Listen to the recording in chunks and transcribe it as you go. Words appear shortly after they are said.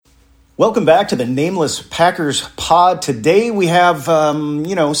Welcome back to the Nameless Packers pod. Today we have,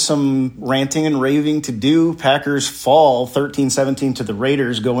 some ranting and raving to do. Packers fall 13-17 to the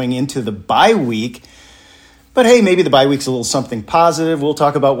Raiders going into the bye week. But hey, maybe the bye week's a little something positive. We'll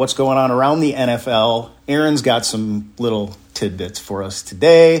talk about what's going on around the NFL. Aaron's got some little tidbits for us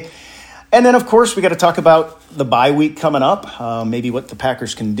today. And then, of course, we got to talk about the bye week coming up, maybe what the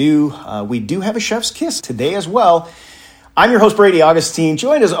Packers can do. We do have a chef's kiss today as well. I'm your host, Brady Augustine,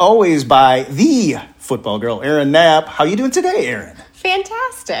 joined as always by the football girl, Aaron Knapp. How are you doing today, Aaron?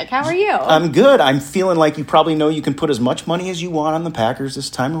 Fantastic. How are you? I'm good. I'm feeling like you probably know you can put as much money as you want on the Packers this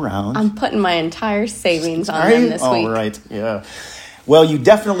time around. I'm putting my entire savings on them this week. All right, yeah. Well, you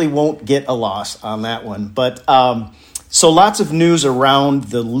definitely won't get a loss on that one. But so lots of news around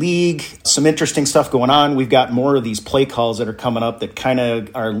the league, some interesting stuff going on. We've got more of these play calls that are coming up that kind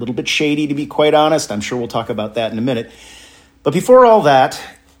of are a little bit shady, to be quite honest. I'm sure we'll talk about that in a minute. But before all that,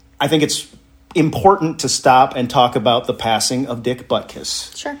 I think it's important to stop and talk about the passing of Dick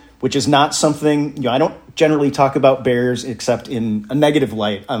Butkus. Sure. Which is not something, I don't generally talk about Bears except in a negative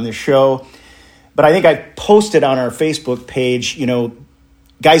light on this show. But I think I posted on our Facebook page,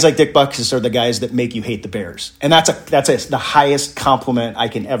 guys like Dick Butkus are the guys that make you hate the Bears. And that's the highest compliment I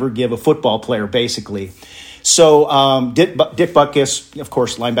can ever give a football player, basically. So Dick Butkus, of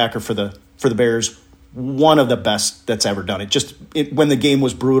course, linebacker for the Bears, one of the best that's ever done it. When the game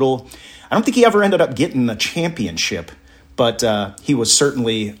was brutal, I don't think he ever ended up getting a championship, but he was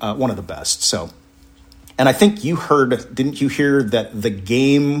certainly one of the best. So, and I think didn't you hear that the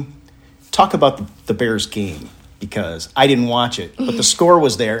game? Talk about the Bears game, because I didn't watch it, but the score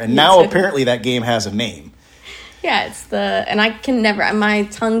was there, and now apparently that game has a name. Yeah, and I can never. My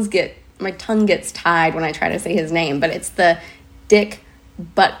tongue gets tied when I try to say his name, but it's the Dick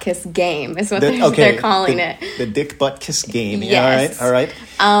Butkus game is what they're calling it. The Dick Butkus game. Yeah, yes. All right.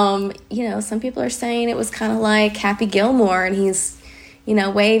 Some people are saying it was kind of like Happy Gilmore, and he's,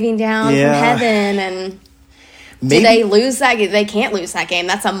 waving down from heaven. And maybe, do they lose that game? They can't lose that game.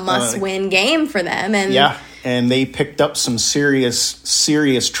 That's a must-win game for them. And and they picked up some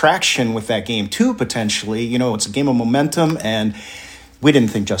serious traction with that game too. Potentially, it's a game of momentum and. We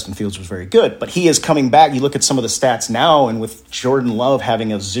didn't think Justin Fields was very good, but he is coming back. You look at some of the stats now, and with Jordan Love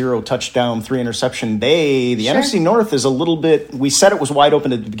having a 0-touchdown, 3-interception day, the NFC North is a little bit – we said it was wide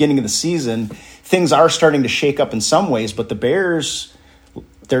open at the beginning of the season. Things are starting to shake up in some ways, but the Bears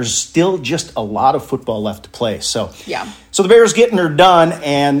 – there's still just a lot of football left to play. So the Bears getting her done,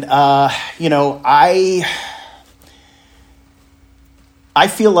 and, I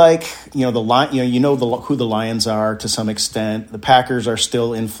feel like, who the Lions are to some extent. The Packers are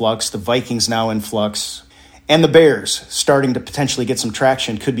still in flux. The Vikings now in flux. And the Bears starting to potentially get some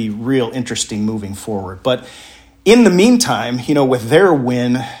traction could be real interesting moving forward. But in the meantime, with their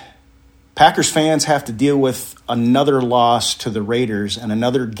win, Packers fans have to deal with another loss to the Raiders and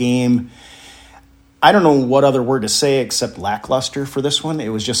another game. I don't know what other word to say except lackluster for this one. It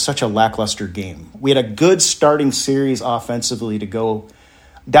was just such a lackluster game. We had a good starting series offensively to go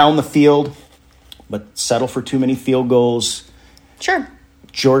down the field, but settle for too many field goals. Sure.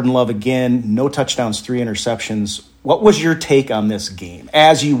 Jordan Love again, no touchdowns, 3 interceptions. What was your take on this game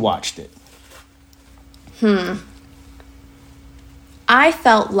as you watched it? I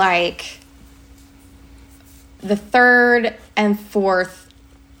felt like the third and fourth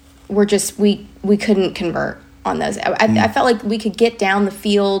were just we couldn't convert on those. I felt like we could get down the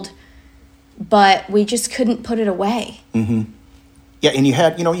field, but we just couldn't put it away. Mm-hmm. Yeah, and you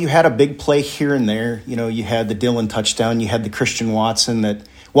had a big play here and there. You had the Dillon touchdown. You had the Christian Watson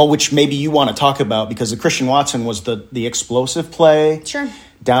which maybe you want to talk about, because the Christian Watson was the explosive play. Sure.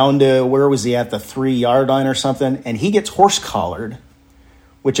 Down to, where was he, at the 3-yard line or something? And he gets horse-collared,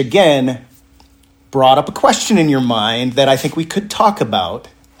 which, again, brought up a question in your mind that I think we could talk about.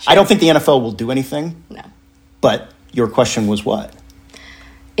 Sure. I don't think the NFL will do anything. No. But your question was what?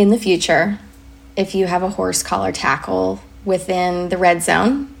 In the future, if you have a horse-collar tackle within the red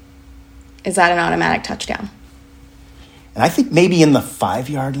zone, is that an automatic touchdown? And I think maybe in the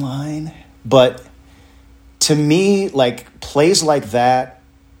 5-yard line. But to me, plays like that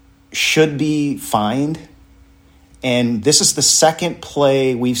should be fined. And this is the second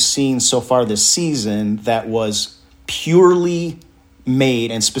play we've seen so far this season that was purely made,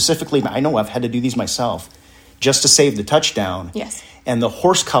 and specifically, I know I've had to do these myself, just to save the touchdown. Yes. And the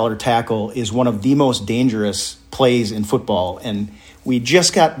horse collar tackle is one of the most dangerous plays in football. And we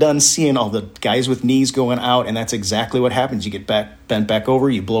just got done seeing all the guys with knees going out, and that's exactly what happens. You get bent back over,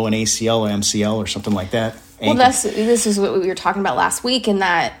 you blow an ACL or MCL or something like that. Ankle. Well, this is what we were talking about last week, in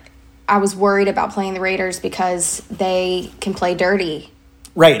that I was worried about playing the Raiders because they can play dirty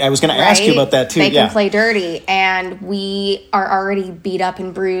Right. I was going to ask you about that too. They can play dirty, and we are already beat up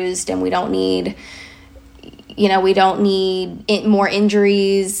and bruised, and we don't need more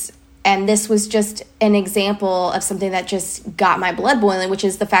injuries. And this was just an example of something that just got my blood boiling, which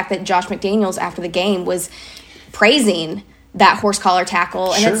is the fact that Josh McDaniels after the game was praising that horse collar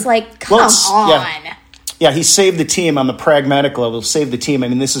tackle. And it's like, come on. Yeah, he saved the team on the pragmatic level, saved the team. I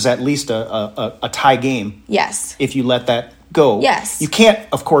mean, this is at least a tie game. Yes. If you let that go. Yes. You can't,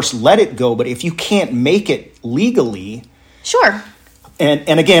 of course, let it go, but if you can't make it legally. Sure.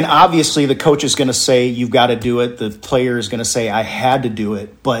 And again, obviously the coach is going to say, you've got to do it. The player is going to say, I had to do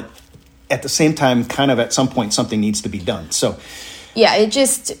it. But at the same time, kind of at some point, something needs to be done. So, yeah, it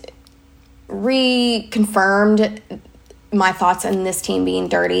just reconfirmed my thoughts on this team being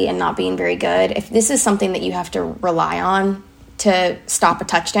dirty and not being very good. If this is something that you have to rely on to stop a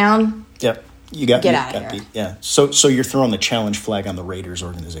touchdown, yep. Get out of here. Yeah. So you're throwing the challenge flag on the Raiders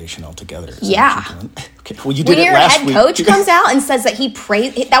organization altogether. Yeah. Okay. Well, you did when it last week. When your head coach comes out and says that he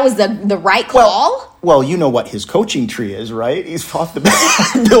praised, that was the right call. Well, you know what his coaching tree is, right? He's fought the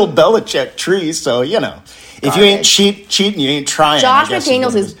Bill Belichick tree, so you know. Garbage. If you ain't cheating, you ain't trying. Josh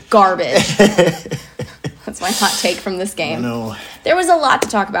McDaniels is garbage. That's my hot take from this game. No. There was a lot to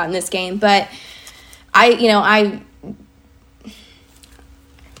talk about in this game, but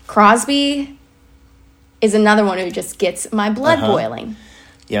Crosby is another one who just gets my blood boiling.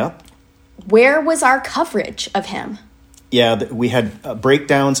 Yeah. Where was our coverage of him? Yeah, we had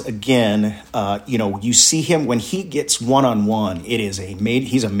breakdowns again. You see him when he gets one-on-one.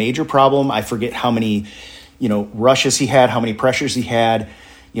 He's a major problem. I forget how many, rushes he had, how many pressures he had.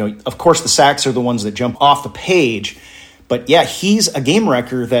 Of course, the sacks are the ones that jump off the page. But yeah, he's a game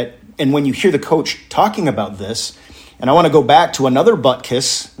wrecker and when you hear the coach talking about this, and I want to go back to another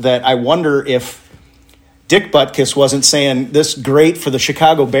Butkus that I wonder if Dick Butkus wasn't saying this great for the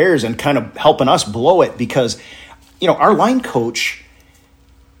Chicago Bears and kind of helping us blow it because, our line coach,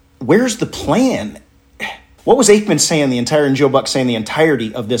 where's the plan? What was Aikman saying and Joe Buck saying the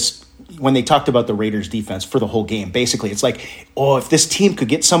entirety of this when they talked about the Raiders defense for the whole game? Basically, it's like, if this team could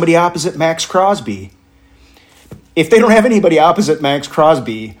get somebody opposite Max Crosby, if they don't have anybody opposite Max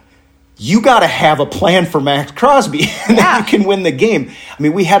Crosby, you got to have a plan for Max Crosby and then you can win the game. I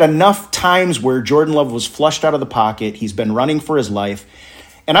mean, we had enough times where Jordan Love was flushed out of the pocket. He's been running for his life.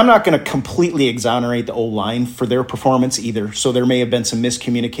 And I'm not going to completely exonerate the O-line for their performance either. So there may have been some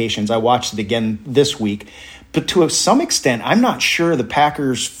miscommunications. I watched it again this week. But to some extent, I'm not sure the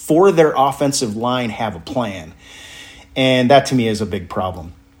Packers, for their offensive line, have a plan. And that, to me, is a big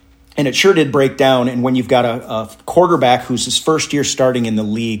problem. And it sure did break down. And when you've got a quarterback who's his first year starting in the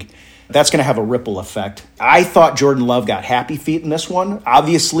league, that's going to have a ripple effect. I thought Jordan Love got happy feet in this one.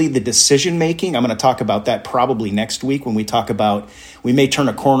 Obviously, the decision-making, I'm going to talk about that probably next week when we talk about, we may turn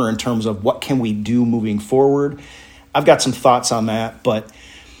a corner in terms of what can we do moving forward. I've got some thoughts on that, but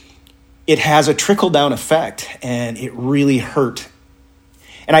it has a trickle-down effect, and it really hurt.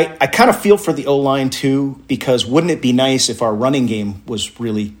 And I kind of feel for the O-line, too, because wouldn't it be nice if our running game was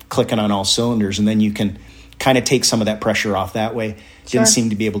really clicking on all cylinders, and then you can kind of take some of that pressure off that way. Didn't seem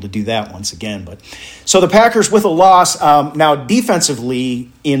to be able to do that once again. But so the Packers with a loss. Now, defensively,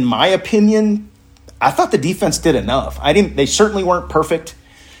 in my opinion, I thought the defense did enough. They certainly weren't perfect,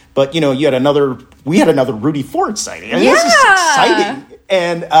 but we had another Rudy Ford sighting. I mean, this is exciting.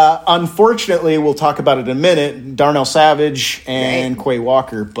 And unfortunately, we'll talk about it in a minute, Darnell Savage and Quay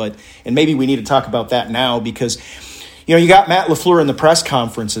Walker. And maybe we need to talk about that now because, you got Matt LaFleur in the press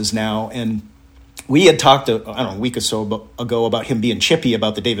conferences now, and we had talked, a week or so ago about him being chippy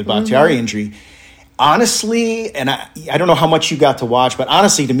about the David Bakhtiari injury. Honestly, and I don't know how much you got to watch, but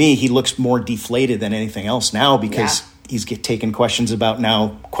honestly, to me, he looks more deflated than anything else now because he's taking questions about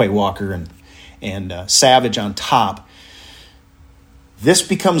now Quay Walker and Savage on top. This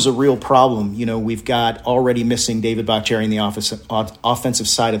becomes a real problem. We've got already missing David Bakhtiari in the offensive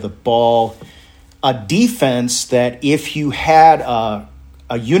side of the ball. A defense that if you had a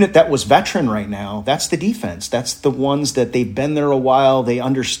unit that was veteran right now, that's the defense. That's the ones that they've been there a while. They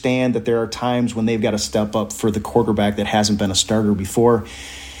understand that there are times when they've got to step up for the quarterback that hasn't been a starter before.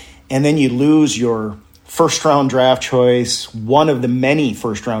 And then you lose your first-round draft choice, one of the many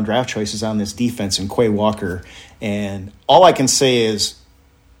first-round draft choices on this defense in Quay Walker. And all I can say is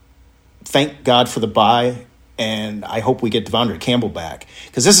thank God for the bye, and I hope we get Devondre Campbell back.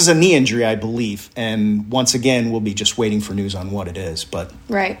 Because this is a knee injury, I believe. And once again, we'll be just waiting for news on what it is.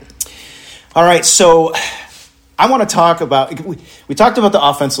 Right. All right, so I want to talk about – we talked about the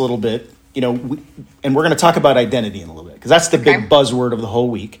offense a little bit, and we're going to talk about identity in a little bit because that's the big buzzword of the whole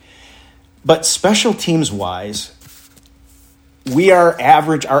week. But special teams-wise, our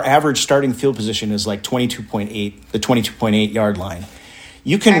average starting field position is like 22.8, the 22.8 yard line.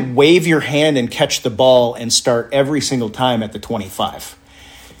 You can wave your hand and catch the ball and start every single time at the 25.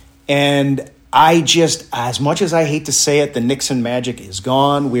 And I just, as much as I hate to say it, the Nixon magic is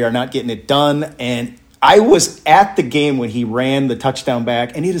gone. We are not getting it done. And I was at the game when he ran the touchdown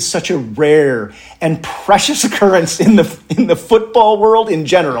back, and it is such a rare and precious occurrence in the football world in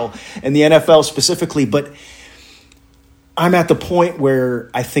general, and the NFL specifically. But I'm at the point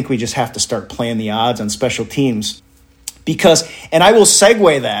where I think we just have to start playing the odds on special teams. Because, and I will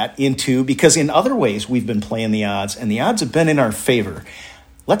segue that into, because in other ways we've been playing the odds, and the odds have been in our favor.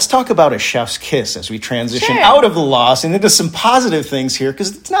 Let's talk about a chef's kiss as we transition out of the loss and into some positive things here,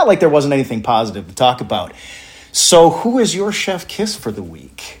 because it's not like there wasn't anything positive to talk about. So who is your chef kiss for the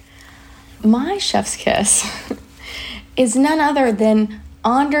week? My chef's kiss is none other than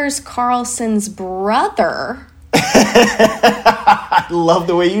Anders Carlson's brother. I love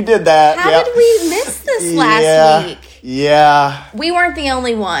the way you did that. How did we miss this last week? Yeah. We weren't the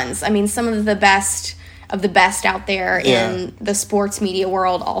only ones. I mean, some of the best out there in the sports media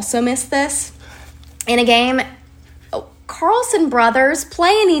world also missed this. In a game, Carlson brothers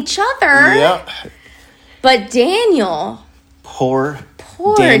playing each other. Yep. But Daniel. Poor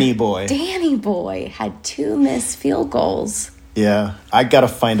Danny boy. Danny boy had 2 missed field goals. Yeah. I got to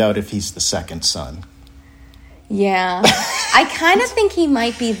find out if he's the second son. Yeah. I kind of think he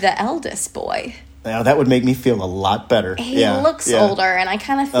might be the eldest boy. Now, that would make me feel a lot better. He looks older, and I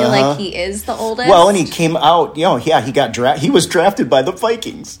kind of feel like he is the oldest. Well, and he came out, he was drafted by the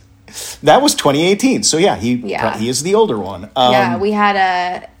Vikings. That was 2018. So, he is the older one. We had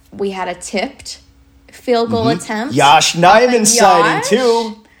a tipped field goal attempt. Josh Nijman sighting,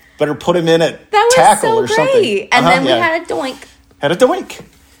 too. Better put him in at tackle or something. Great. And then we had a doink.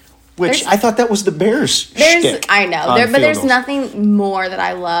 Which I thought that was the Bears' shtick. I know, but there's nothing more that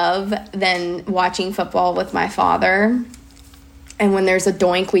I love than watching football with my father. And when there's a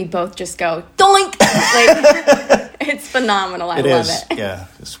doink, we both just go, doink! It's phenomenal. I love it. Yeah.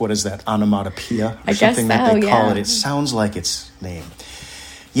 What is that? Onomatopoeia? Or I something guess that they call it. It sounds like its name.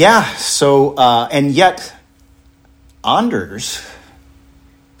 Yeah. So, and yet, Anders,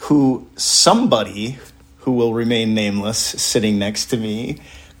 somebody who will remain nameless sitting next to me,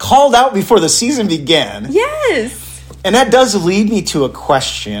 called out before the season began. Yes. And that does lead me to a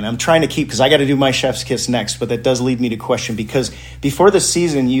question. I'm trying to because I got to do my chef's kiss next, but that does lead me to question, because before the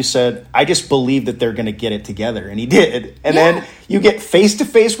season you said, I just believe that they're going to get it together. And he did. And then you get face to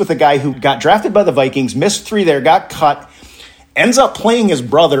face with a guy who got drafted by the Vikings, missed 3 there, got cut, ends up playing his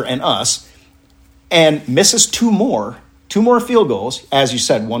brother and us, and misses 2 more field goals. As you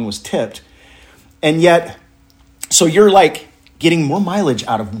said, 1 was tipped. And yet, so you're like, getting more mileage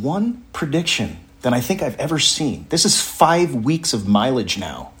out of 1 prediction than I think I've ever seen. This is 5 weeks of mileage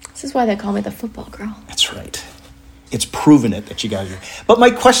now. This is why they call me the football girl. That's right. It's proven it that you got it. But my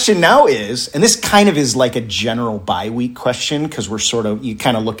question now is, and this kind of is like a general bye week question, because you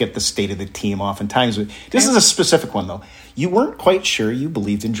kind of look at the state of the team oftentimes. This is a specific one, though. You weren't quite sure you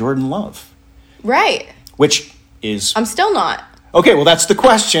believed in Jordan Love. Right. Which is... I'm still not. Okay, well, that's the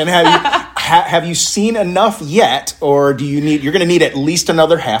question. Have you seen enough yet, or you're going to need at least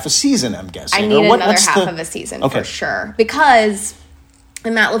another half a season, I'm guessing? I need another half of a season for sure. Because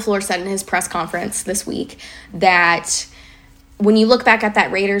Matt LaFleur said in his press conference this week that when you look back at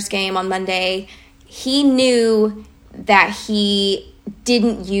that Raiders game on Monday, he knew that he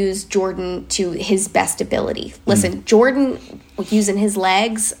didn't use Jordan to his best ability. Listen, Jordan using his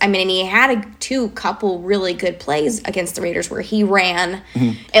legs, I mean, and he had a couple really good plays against the Raiders where he ran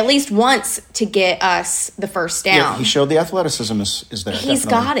at least once to get us the first down. Yeah, he showed the athleticism is there. He's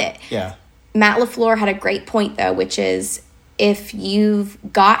got it. Yeah. Matt LaFleur had a great point, though, which is if you've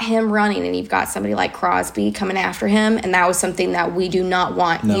got him running and you've got somebody like Crosby coming after him, and that was something that we do not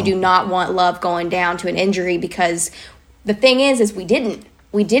want. No. You do not want Love going down to an injury, because the thing is we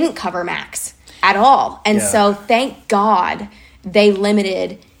didn't cover Max at all. And so thank God they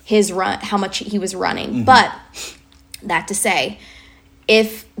limited his run, how much he was running. But that to say,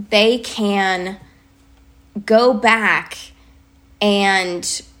 if they can go back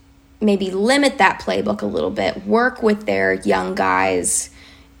and maybe limit that playbook a little bit, work with their young guys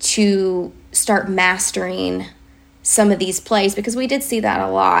to start mastering some of these plays, because we did see that a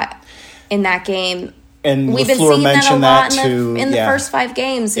lot in that game. And we've been seeing that a lot in the first 5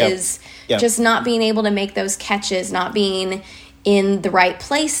 games is just not being able to make those catches, not being in the right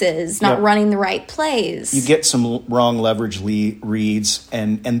places, not running the right plays. You get some wrong leverage reads,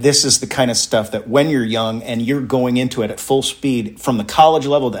 and this is the kind of stuff that when you're young and you're going into it at full speed, from the college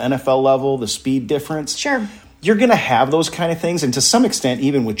level to NFL level, the speed difference. Sure. you're going to have those kind of things. And to some extent,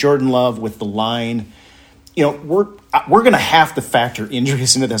 even with Jordan Love, with the line, we're going to have to factor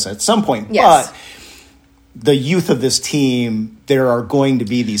injuries into this at some point. Yes. But the youth of this team, there are going to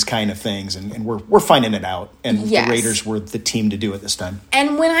be these kind of things, and we're finding it out. And yes. The Raiders were the team to do it this time.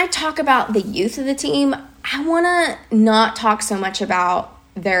 And when I talk about the youth of the team, I want to not talk so much about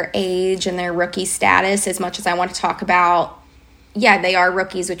their age and their rookie status as much as I want to talk about, they are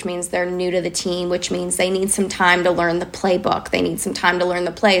rookies, which means they're new to the team, which means they need some time to learn the playbook. They need some time to learn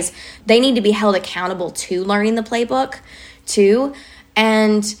the plays. They need to be held accountable to learning the playbook, too.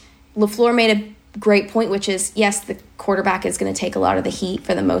 And LaFleur made a great point, which is, yes, the quarterback is going to take a lot of the heat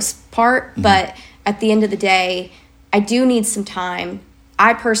for the most part, mm-hmm. but at the end of the day, I do need some time.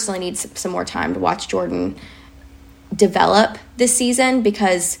 I personally need some more time to watch Jordan develop this season,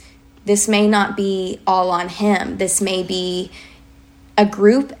 because this may not be all on him. This may be a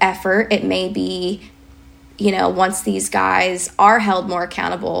group effort. It may be, once these guys are held more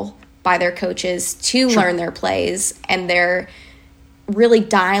accountable by their coaches to Sure. learn their plays and they're really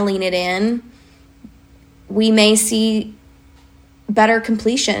dialing it in, we may see better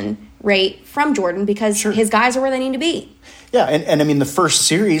completion rate from Jordan, because Sure. his guys are where they need to be. Yeah, and I mean, the first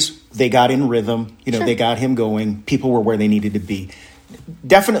series, they got in rhythm. Sure. They got him going. People were where they needed to be.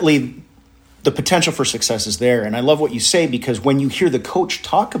 Definitely the potential for success is there. And I love what you say, because when you hear the coach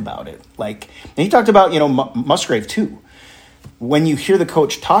talk about it, and he talked about, Musgrave too. When you hear the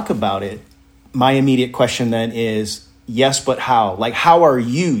coach talk about it, my immediate question then is, yes, but how? How are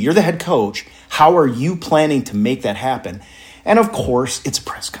you? You're the head coach. How are you planning to make that happen? And of course, it's a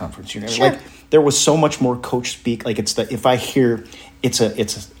press conference. Sure. There was so much more coach speak. If I hear it's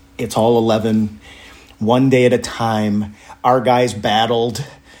all 11, one day at a time. Our guys battled.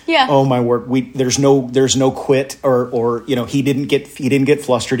 Yeah. Oh my word. There's no quit or he didn't get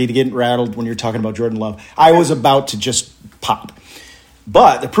flustered. He didn't get rattled when you're talking about Jordan Love. I was about to just pop.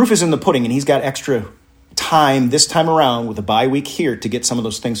 But the proof is in the pudding, and he's got extra time this time around with a bye week here to get some of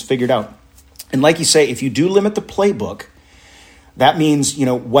those things figured out. And like you say, if you do limit the playbook, that means,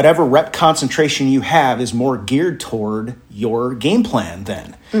 whatever rep concentration you have is more geared toward your game plan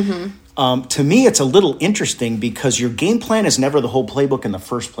then. Mm-hmm. To me, it's a little interesting, because your game plan is never the whole playbook in the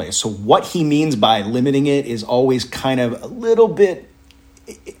first place. So what he means by limiting it is always kind of a little bit...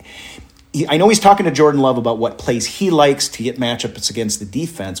 I know he's talking to Jordan Love about what plays he likes to get matchups against the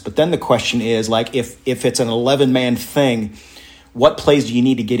defense, but then the question is, if it's an 11-man thing, what plays do you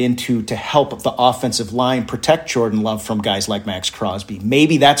need to get into to help the offensive line protect Jordan Love from guys like Max Crosby?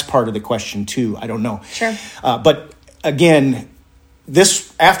 Maybe that's part of the question too. I don't know. Sure. But again,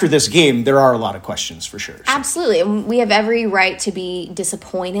 after this game, there are a lot of questions for sure. Absolutely. And we have every right to be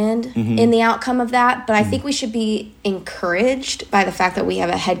disappointed mm-hmm. in the outcome of that. But I think we should be encouraged by the fact that we have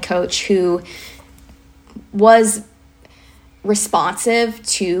a head coach who was responsive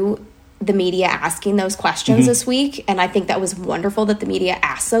to the media asking those questions mm-hmm. this week. And I think that was wonderful that the media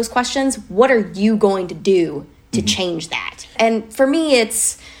asked those questions. What are you going to do to mm-hmm. change that? And for me,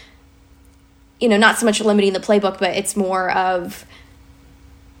 it's, not so much limiting the playbook, but it's more of,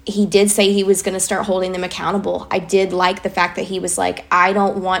 he did say he was going to start holding them accountable. I did like the fact that he was like, I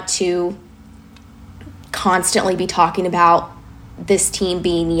don't want to constantly be talking about this team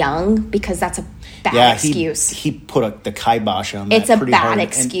being young, because that's a bad excuse. He put the kibosh on that. It's a bad hard.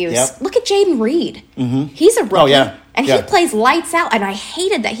 excuse. Yep. Look at Jaden Reed. Mm-hmm. He's a rookie. Oh, yeah. And he plays lights out. And I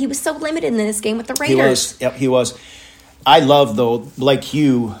hated that he was so limited in this game with the Raiders. He was. Yep, he was. I love, though, like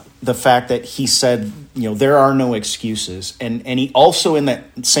you, the fact that he said, there are no excuses. And he also, in that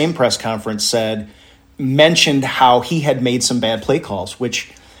same press conference, mentioned how he had made some bad play calls,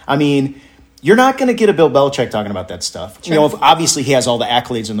 which, I mean, you're not going to get a Bill Belichick talking about that stuff. Sure. If obviously he has all the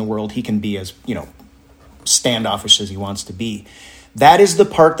accolades in the world, he can be as, standoffish as he wants to be. That is the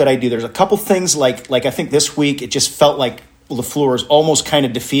part that I do. There's a couple things like I think this week it just felt like LaFleur is almost kind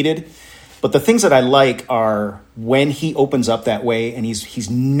of defeated. But the things that I like are when he opens up that way, and he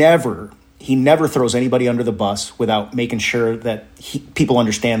never throws anybody under the bus without making sure that people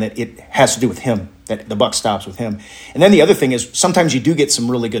understand that it has to do with him, that the buck stops with him. And then the other thing is sometimes you do get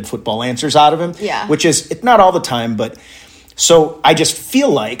some really good football answers out of him, which is not all the time. But so I just feel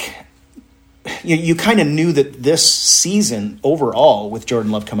like you kind of knew that this season overall with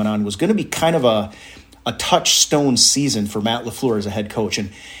Jordan Love coming on was going to be kind of a touchstone season for Matt LaFleur as a head coach.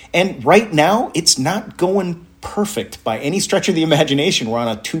 And right now, it's not going perfect by any stretch of the imagination. We're on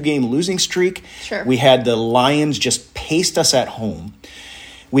a 2-game losing streak. Sure. We had the Lions just paste us at home.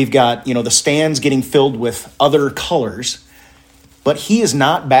 We've got, the stands getting filled with other colors, but he is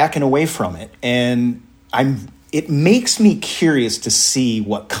not backing away from it. And it makes me curious to see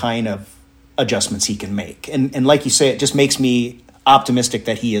what kind of adjustments he can make. And like you say, it just makes me optimistic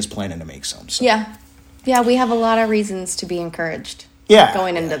that he is planning to make some. So. Yeah. Yeah, we have a lot of reasons to be encouraged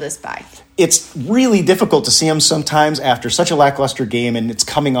going into this bye. It's really difficult to see him sometimes after such a lackluster game, and it's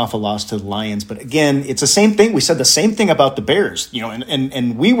coming off a loss to the Lions. But again, it's the same thing. We said the same thing about the Bears,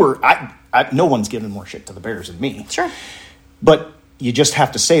 and we were no one's giving more shit to the Bears than me. Sure. But you just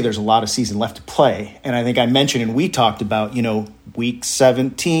have to say there's a lot of season left to play. And I think I mentioned and we talked about, week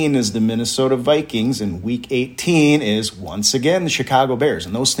 17 is the Minnesota Vikings and week 18 is once again the Chicago Bears.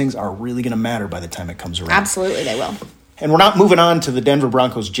 And those things are really going to matter by the time it comes around. Absolutely, they will. And we're not moving on to the Denver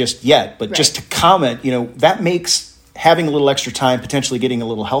Broncos just yet, but just to comment, that makes having a little extra time, potentially getting a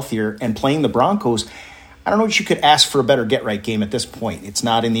little healthier and playing the Broncos. I don't know that you could ask for a better get-right game at this point. It's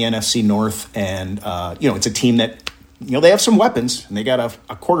not in the NFC North, and, it's a team that, they have some weapons, and they got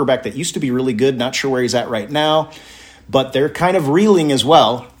a quarterback that used to be really good, not sure where he's at right now, but they're kind of reeling as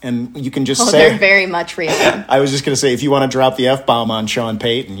well, and you can just say... they're very much reeling. I was just going to say, if you want to drop the F-bomb on Sean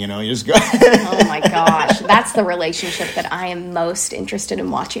Payton, you just go... Oh, my gosh. That's the relationship that I am most interested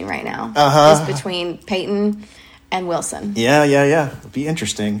in watching right now, is between Payton and Wilson. Yeah. It'll be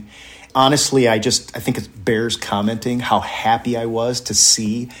interesting. Honestly, I think it's Bears commenting how happy I was to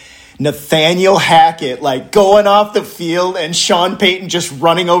see Nathaniel Hackett going off the field and Sean Payton just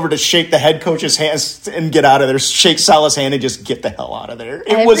running over to shake the head coach's hands and get out of there, shake Salah's hand and just get the hell out of there.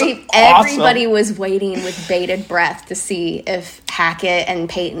 It was awesome. Everybody was waiting with bated breath to see if Hackett and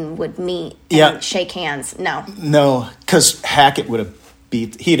Payton would meet and shake hands. No, because Hackett would have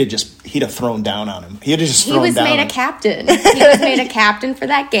he'd have thrown down on him. He was made a captain. He was made a captain for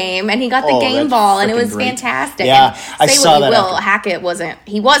that game, and he got the game ball, and it was fantastic. Yeah, I saw that. Hackett wasn't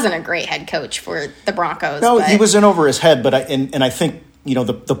a great head coach for the Broncos. No, he was in over his head. But I think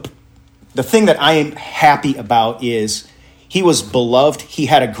the thing that I am happy about is he was beloved. He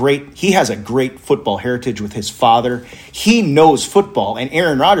has a great football heritage with his father. He knows football. And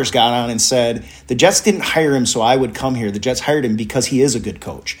Aaron Rodgers got on and said, the Jets didn't hire him so I would come here. The Jets hired him because he is a good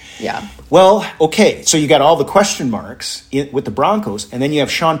coach. Yeah. Well, okay. So you got all the question marks with the Broncos. And then you have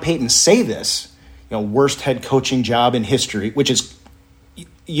Sean Payton say this, worst head coaching job in history, which is,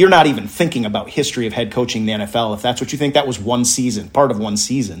 you're not even thinking about history of head coaching in the NFL. If that's what you think, that was part of one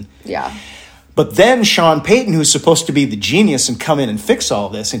season. Yeah. But then Sean Payton, who's supposed to be the genius and come in and fix all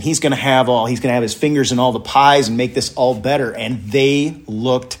this, and he's going to have his fingers in all the pies and make this all better. And they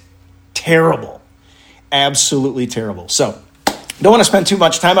looked terrible, absolutely terrible. So don't want to spend too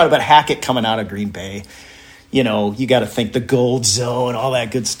much time on it, but Hackett coming out of Green Bay, you got to think the gold zone, all that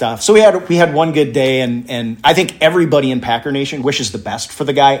good stuff. So we had one good day, and I think everybody in Packer Nation wishes the best for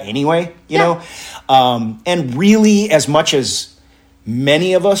the guy anyway, you know. And really, as much as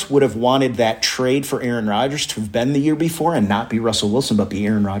many of us would have wanted that trade for Aaron Rodgers to have been the year before and not be Russell Wilson, but be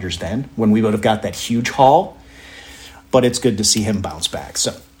Aaron Rodgers then, when we would have got that huge haul. But it's good to see him bounce back.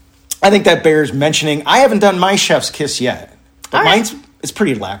 So I think that bears mentioning. I haven't done my chef's kiss yet, but mine's it's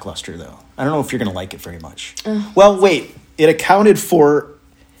pretty lackluster, though. I don't know if you're going to like it very much. Well, wait. It accounted for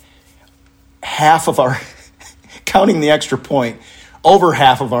half of our, counting the extra point, over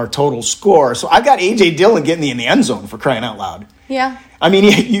half of our total score. So I've got A.J. Dillon getting in the end zone, for crying out loud. Yeah. I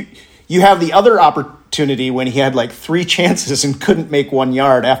mean, you have the other opportunity when he had 3 chances and couldn't make 1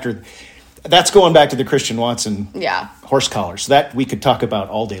 yard after. That's going back to the Christian Watson horse collar. So that we could talk about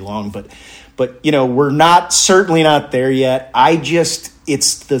all day long. But we're certainly not there yet.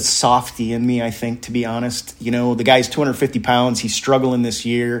 It's the softy in me, I think, to be honest. The guy's 250 pounds. He's struggling this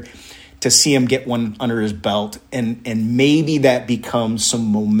year. To see him get one under his belt, and maybe that becomes some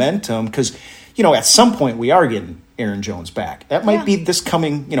momentum because, at some point we are getting Aaron Jones back. That might be this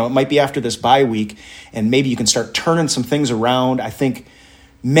coming, it might be after this bye week, and maybe you can start turning some things around. I think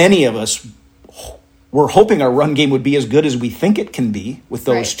many of us were hoping our run game would be as good as we think it can be with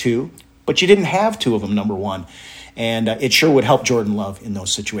those two, but you didn't have 2 of them, number one. And it sure would help Jordan Love in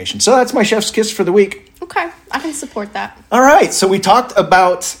those situations. So that's my chef's kiss for the week. Okay, I can support that. All right, so we talked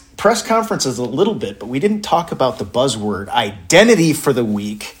about press conferences a little bit, but we didn't talk about the buzzword identity for the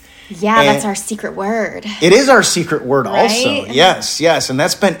week. Yeah, that's our secret word. It is our secret word also. Yes. And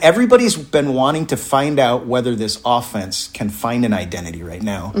everybody's been wanting to find out whether this offense can find an identity right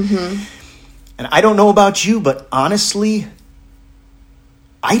now. Mm-hmm. And I don't know about you, but honestly,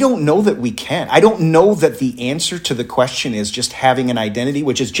 I don't know that we can. I don't know that the answer to the question is just having an identity,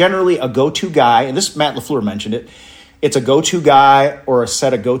 which is generally a go-to guy. And this, Matt LaFleur mentioned it. It's a go-to guy or a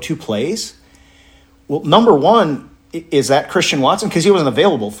set of go-to plays. Well, number one, is that Christian Watson? Because he wasn't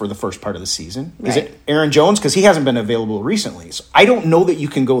available for the first part of the season. Right. Is it Aaron Jones? Because he hasn't been available recently. So I don't know that you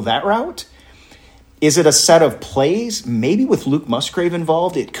can go that route. Is it a set of plays? Maybe with Luke Musgrave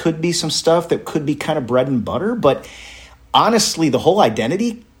involved, it could be some stuff that could be kind of bread and butter. But honestly, the whole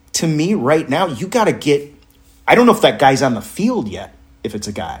identity, to me right now, you got to get – I don't know if that guy's on the field yet, if it's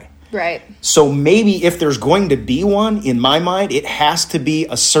a guy. Right. So maybe if there's going to be one, in my mind, it has to be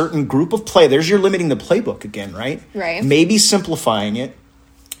a certain group of play. There's your limiting the playbook again, right? Right. Maybe simplifying it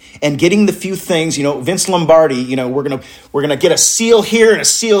and getting the few things, Vince Lombardi, we're gonna get a seal here and a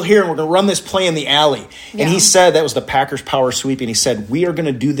seal here, and we're gonna run this play in the alley. Yeah. And he said that was the Packers power sweep, and he said, we are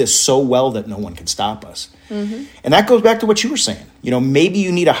gonna do this so well that no one can stop us. Mm-hmm. And that goes back to what you were saying. Maybe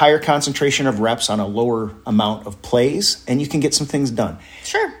you need a higher concentration of reps on a lower amount of plays, and you can get some things done.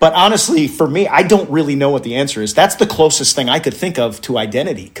 Sure. But honestly, for me, I don't really know what the answer is. That's the closest thing I could think of to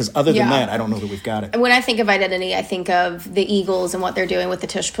identity, because other than that, I don't know that we've got it. When I think of identity, I think of the Eagles and what they're doing with the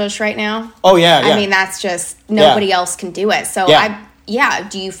tush push right now. Oh, yeah. I mean, that's just nobody else can do it. So,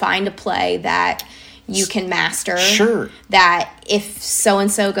 do you find a play that you can master? Sure. That if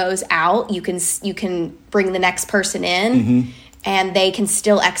so-and-so goes out, you can bring the next person in. Mm-hmm. And they can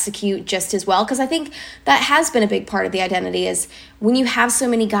still execute just as well. Because I think that has been a big part of the identity is when you have so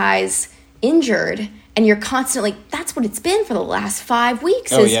many guys injured and you're constantly, that's what it's been for the last 5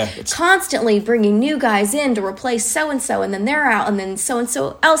 weeks. It's constantly bringing new guys in to replace so-and-so, and then they're out, and then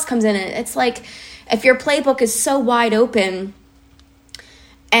so-and-so else comes in. And it's like if your playbook is so wide open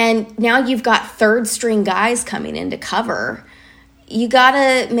and now you've got third string guys coming in to cover, you got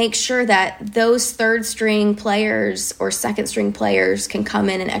to make sure that those third string players or second string players can come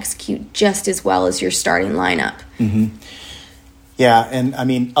in and execute just as well as your starting lineup. Mm-hmm. Yeah, and I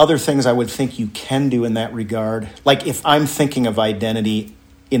mean, other things I would think you can do in that regard, like if I'm thinking of identity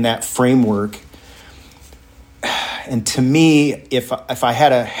in that framework, and to me, if I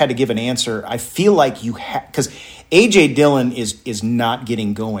had to give an answer, I feel like you have, because A.J. Dillon is not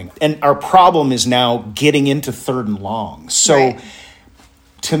getting going, and our problem is now getting into third and long. So. Right.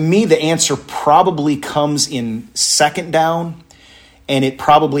 To me, the answer probably comes in second down, and it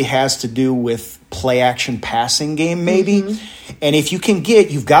probably has to do with play-action passing game maybe. Mm-hmm. And if you can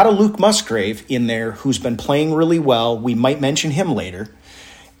you've got a Luke Musgrave in there who's been playing really well. We might mention him later.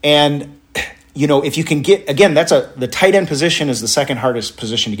 And, if you can get – again, the tight end position is the second hardest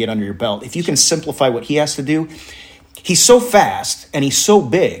position to get under your belt. If you can simplify what he has to do, he's so fast and he's so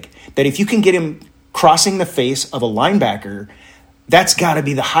big that if you can get him crossing the face of a linebacker – that's got to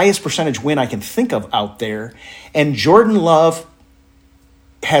be the highest percentage win I can think of out there. And Jordan Love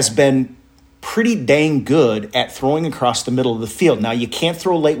has been pretty dang good at throwing across the middle of the field. Now, you can't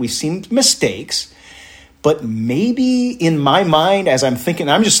throw late. We've seen mistakes. But maybe in my mind, as I'm thinking,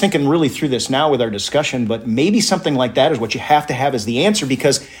 I'm just thinking really through this now with our discussion, but maybe something like that is what you have to have as the answer,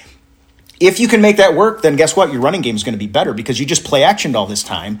 because if you can make that work, then guess what? Your running game is going to be better because you just play actioned all this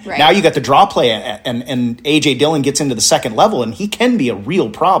time. Right. Now you got the draw play, and A.J. Dillon gets into the second level, and he can be a real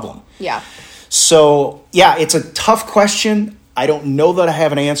problem. Yeah. So, it's a tough question. I don't know that I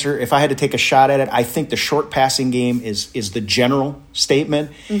have an answer. If I had to take a shot at it, I think the short passing game is the general statement.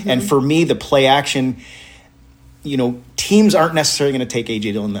 Mm-hmm. And for me, the play action, teams aren't necessarily going to take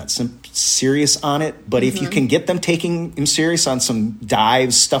A.J. Dillon that serious on it. But if you can get them taking him serious on some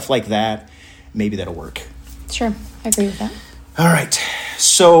dives, stuff like that, maybe that'll work. Sure. I agree with that. All right.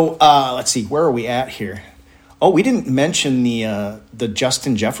 So let's see. Where are we at here? Oh, we didn't mention the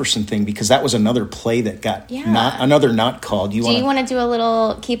Justin Jefferson thing because that was another play that got not called. Do you want to do a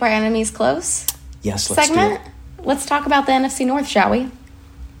little keep our enemies close? Yes, let's segment? do it. Let's talk about the NFC North, shall we?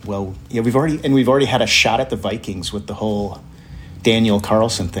 Well, yeah, we've already had a shot at the Vikings with the whole Daniel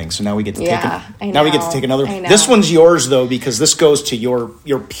Carlson thing. So now we get to now we get to take another. This one's yours though, because this goes to your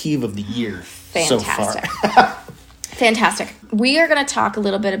peeve of the year so far. Fantastic. We are going to talk a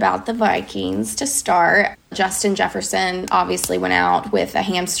little bit about the Vikings to start. Justin Jefferson obviously went out with a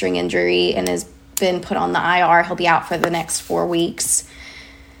hamstring injury and has been put on the IR. He'll be out for the next 4 weeks.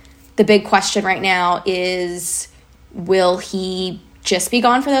 The big question right now is, will he just be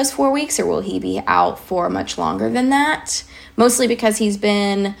gone for those 4 weeks, or will he be out for much longer than that? Mostly because he's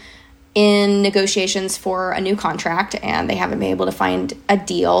been in negotiations for a new contract and they haven't been able to find a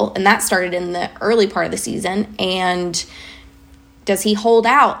deal. And that started in the early part of the season. And does he hold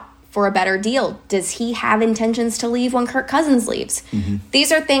out for a better deal? Does he have intentions to leave when Kirk Cousins leaves? Mm-hmm.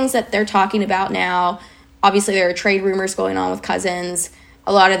 These are things that they're talking about now. Obviously, there are trade rumors going on with Cousins.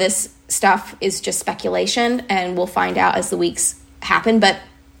 A lot of this stuff is just speculation, and we'll find out as the weeks happen. But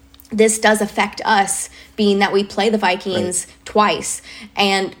this does affect us, being that we play the Vikings twice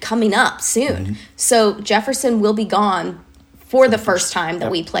and coming up soon. Mm-hmm. So Jefferson will be gone for the first time that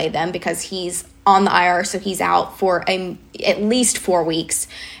we play them because he's on the IR, so he's out for at least 4 weeks.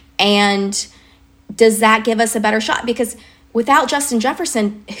 And does that give us a better shot? Because without Justin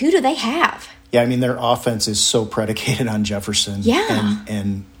Jefferson, who do they have? Yeah, I mean, their offense is so predicated on Jefferson. Yeah.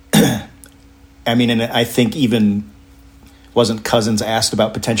 And I mean, and I think even wasn't Cousins asked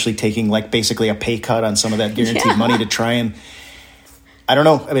about potentially taking like basically a pay cut on some of that guaranteed money to try and, I don't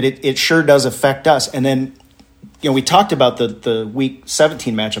know. I mean, it sure does affect us. And then, we talked about the Week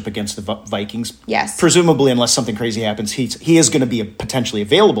 17 matchup against the Vikings. Yes. Presumably, unless something crazy happens, he is going to be potentially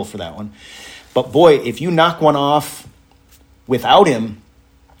available for that one. But boy, if you knock one off without him,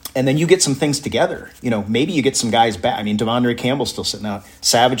 and then you get some things together, maybe you get some guys back. I mean, Devondre Campbell's still sitting out.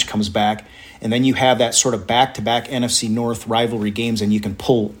 Savage comes back. And then you have that sort of back-to-back NFC North rivalry games, and you can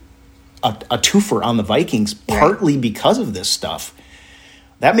pull a twofer on the Vikings partly because of this stuff.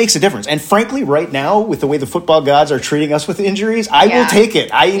 That makes a difference. And frankly, right now, with the way the football gods are treating us with injuries, I will take it.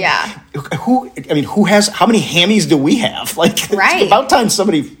 How many hammies do we have? It's about time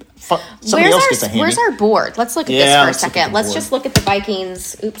somebody else gets a hammy. Where's our board? Let's look at this for a second. Let's just look at the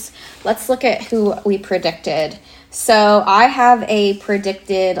Vikings. Let's look at who we predicted. So I have a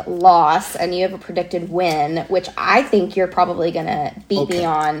predicted loss, and you have a predicted win, which I think you're probably going to beat me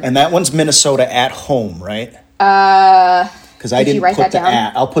on. And that one's Minnesota at home, right? Because I didn't put the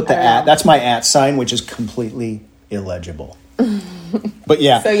at. I'll put the at. That's my at sign, which is completely illegible. But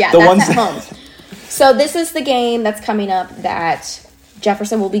yeah. So yeah, that's at home. So this is the game that's coming up that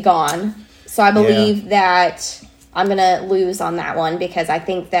Jefferson will be gone. So I believe that I'm going to lose on that one because I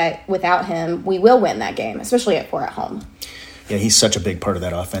think that without him, we will win that game, especially if we're at home. Yeah, he's such a big part of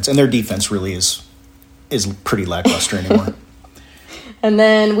that offense. And their defense really is pretty lackluster anymore. And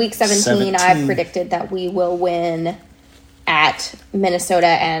then Week 17, I predicted that we will win at Minnesota,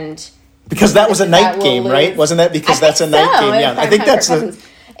 and because that was a night game, right? Wasn't that because that's a night game? Yeah, I think that's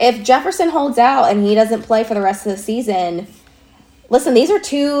if Jefferson holds out and he doesn't play for the rest of the season. Listen, these are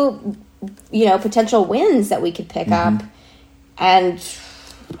two, potential wins that we could pick up. And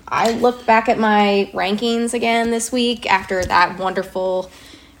I looked back at my rankings again this week after that wonderful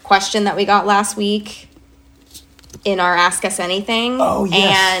question that we got last week in our Ask Us Anything. Oh,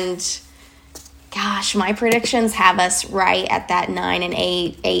 yes. And gosh, my predictions have us right at that 9 and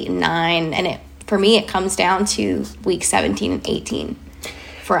 8, 8 and 9. And for me, it comes down to Week 17 and 18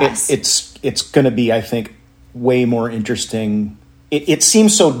 for us. It's going to be, I think, way more interesting. It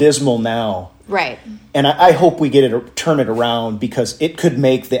seems so dismal now. Right. And I hope we turn it around because it could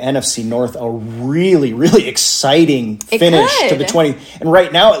make the NFC North a really, really exciting finish to the 20. And right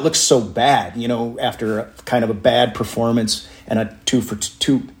now it looks so bad, after a kind of a bad performance and a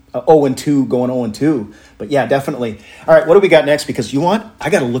 0-2 going 0-2. But yeah, definitely. All right, what do we got next? Because I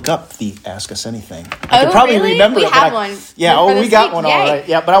got to look up the Ask Us Anything. I could probably remember we it. Have one. Yeah, we got one. All right.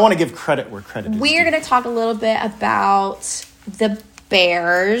 Yeah, but I want to give credit where credit is. We're going to talk a little bit about the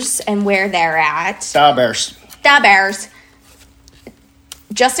Bears and where they're at. The Bears.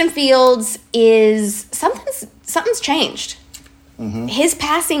 Justin Fields is something's changed. Mm-hmm. His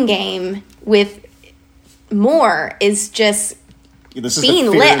passing game with Moore is just being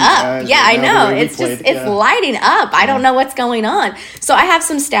lit up. Yeah, I know. It's lighting up. I don't know what's going on. So I have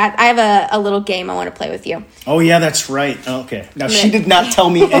some stats. I have a little game I want to play with you. Oh, yeah, that's right. Okay. Now, she did not tell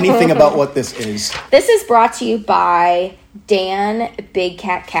me anything about what this is. This is brought to you by Dan Big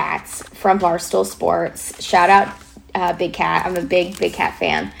Cat Cats from Barstool Sports. Shout out Big Cat. I'm a big Cat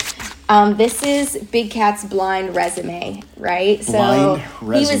fan. This is Big Cat's blind resume, right? He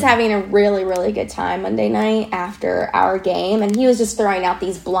was having a really, really good time Monday night after our game, and he was just throwing out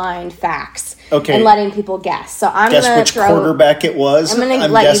these blind facts and letting people guess. So I'm going to which quarterback it was. I'm going to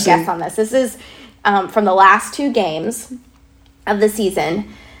let you guess on this. This is from the last two games of the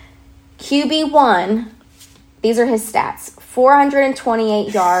season. QB1, these are his stats: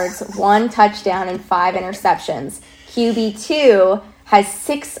 428 yards, 1 touchdown, and 5 interceptions. QB2 has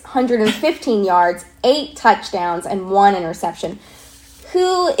 615 yards, 8 touchdowns, and 1 interception.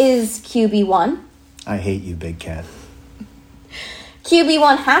 Who is QB1? I hate you, Big Cat.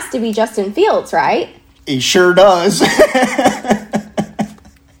 QB1 has to be Justin Fields, right? He sure does.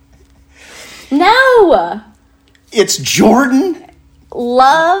 No! It's Jordan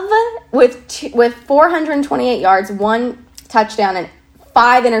Love with 428 yards, 1 touchdown, and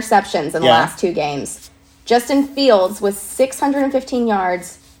 5 interceptions in the last 2 games. Justin Fields with 615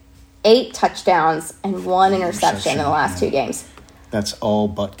 yards, 8 touchdowns, and 1 interception in the last 2 games. That's all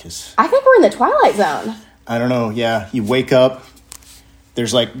Butkus. I think we're in the Twilight Zone. I don't know. Yeah, you wake up,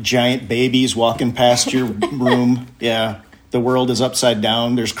 there's like giant babies walking past your room. Yeah, the world is upside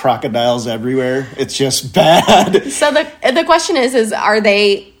down. There's crocodiles everywhere. It's just bad. So the question is are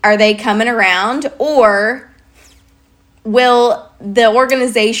they coming around, or will the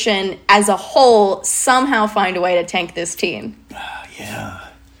organization as a whole somehow find a way to tank this team. Yeah.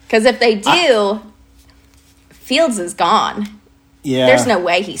 Because if they do, Fields is gone. Yeah. There's no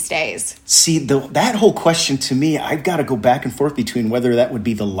way he stays. See, that whole question to me, I've got to go back and forth between whether that would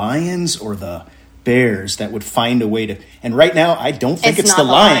be the Lions or the Bears that would find a way to. And right now, I don't think it's the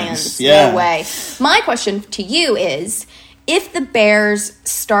Lions. Yeah. No way. My question to you is, if the Bears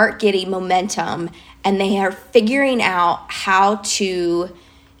start getting momentum and they are figuring out how to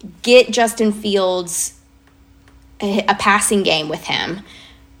get Justin Fields a passing game with him,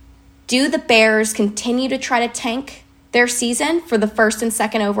 do the Bears continue to try to tank their season for the first and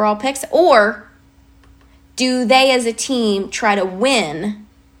second overall picks, or do they as a team try to win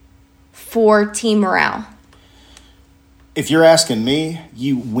for team morale? If you're asking me,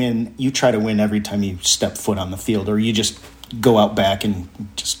 you try to win every time you step foot on the field, or you just go out back and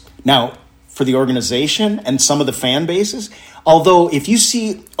just. Now, for the organization and some of the fan bases, although if you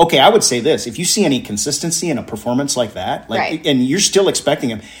see, I would say this, if you see any consistency in a performance like that, right. And you're still expecting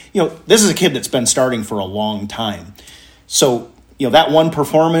him, this is a kid that's been starting for a long time. So, that one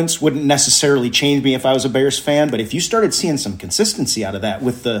performance wouldn't necessarily change me if I was a Bears fan, but if you started seeing some consistency out of that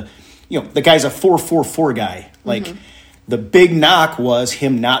with the guy's a 4.44 guy, the big knock was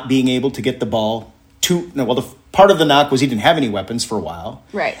him not being able to get the ball part of the knock was he didn't have any weapons for a while.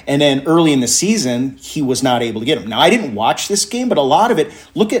 Right. And then early in the season, he was not able to get them. Now, I didn't watch this game, but a lot of it,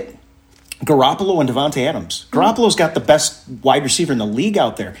 look at Garoppolo and Devontae Adams. Garoppolo's got the best wide receiver in the league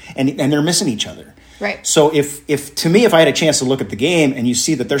out there, and they're missing each other. Right. So if I had a chance to look at the game and you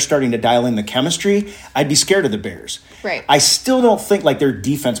see that they're starting to dial in the chemistry, I'd be scared of the Bears. Right. I still don't think their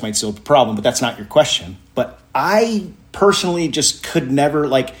defense might still be a problem, but that's not your question. But I personally just could never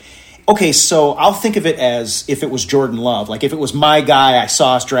so I'll think of it as if it was Jordan Love. If it was my guy, I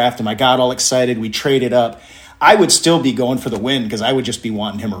saw us draft him, I got all excited, we traded up, I would still be going for the win because I would just be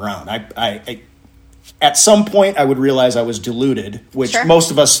wanting him around. I at some point I would realize I was deluded, which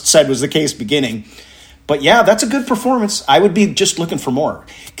most of us said was the case beginning. But yeah, that's a good performance. I would be just looking for more.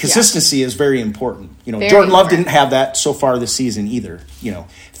 Consistency is very important. Jordan Love didn't have that so far this season either.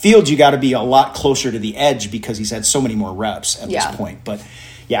 Fields, you got to be a lot closer to the edge because he's had so many more reps at this point. But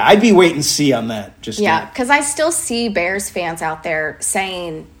yeah, I'd be wait and see on that. Because I still see Bears fans out there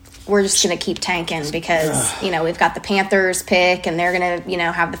saying we're just going to keep tanking because we've got the Panthers pick and they're going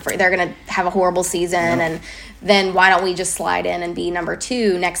to they're going to have a horrible season, and then why don't we just slide in and be number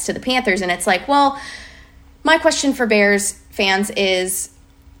 2 next to the Panthers? And it's my question for Bears fans is,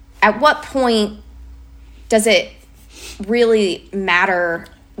 at what point does it really matter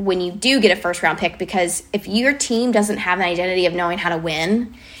when you do get a first-round pick? Because if your team doesn't have an identity of knowing how to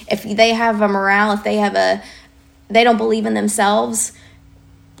win, if they have a morale, if they don't believe in themselves,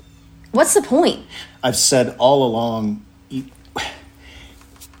 what's the point? I've said all along,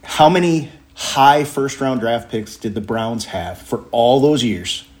 how many high first-round draft picks did the Browns have for all those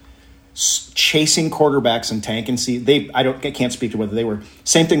years? Chasing quarterbacks and tanking. I can't speak to whether they were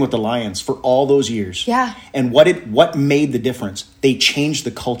same thing with the Lions for all those years. Yeah. And what made the difference? They changed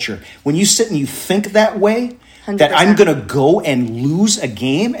the culture. When you sit and you think that way, 100%. That I'm going to go and lose a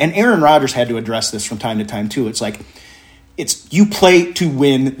game, and Aaron Rodgers had to address this from time to time too. It's you play to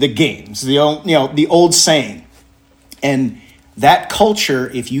win the games. The old saying, and that culture,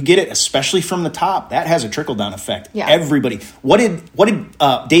 if you get it, especially from the top, that has a trickle-down effect. Yeah. Everybody. What did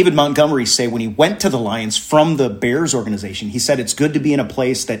David Montgomery say when he went to the Lions from the Bears organization? He said it's good to be in a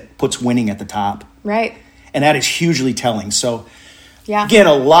place that puts winning at the top. Right. And that is hugely telling. So, yeah. Again,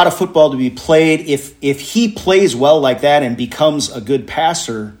 a lot of football to be played. If he plays well like that and becomes a good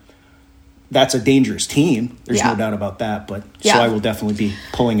passer, that's a dangerous team. There's no doubt about that. But so I will definitely be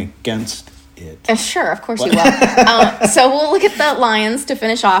pulling against it. Sure, of course you will. So we'll look at the Lions to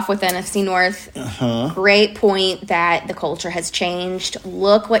finish off with NFC North. Great point that the culture has changed.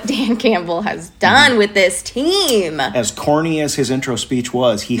 Look what Dan Campbell has done with this team. As corny as his intro speech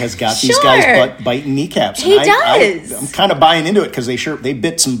was, he has got these guys biting kneecaps. He does. I'm kind of buying into it because they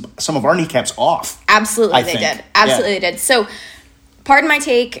bit some of our kneecaps off. Absolutely, they did. Absolutely, they did. So, pardon my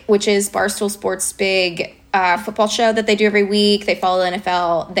take, which is Barstool Sports' big football show that they do every week. They follow the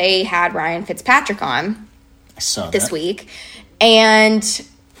NFL. They had Ryan Fitzpatrick on this week. And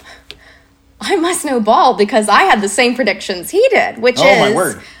I must know ball because I had the same predictions he did, which is... Oh, my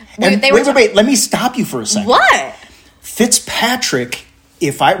word. Wait. Let me stop you for a second. What? Fitzpatrick,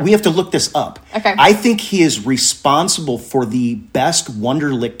 we have to look this up. Okay. I think he is responsible for the best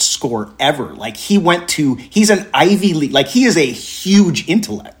Wonderlic score ever. He's an Ivy League. He is a huge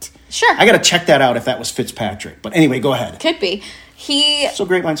intellect. Sure. I got to check that out if that was Fitzpatrick. But anyway, go ahead. Could be. So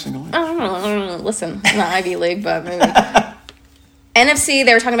great minds think alike. Listen, not Ivy League, but maybe. NFC,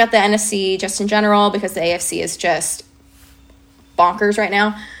 they were talking about the NFC just in general because the AFC is just bonkers right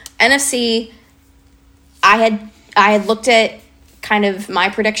now. NFC, I had looked at kind of my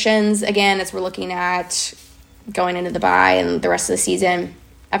predictions again as we're looking at going into the bye and the rest of the season.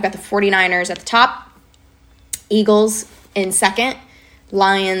 I've got the 49ers at the top, Eagles in second,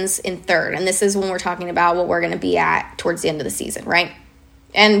 Lions in third. And this is when we're talking about what we're going to be at towards the end of the season, right?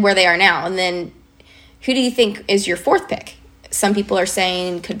 And where they are now. And then who do you think is your fourth pick? Some people are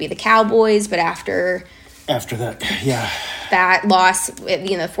saying could be the Cowboys, but after that, yeah. That loss, the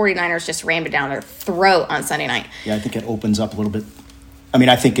 49ers just rammed it down their throat on Sunday night. Yeah, I think it opens up a little bit. I mean,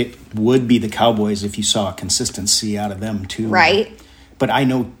 I think it would be the Cowboys if you saw consistency out of them too. Right. But I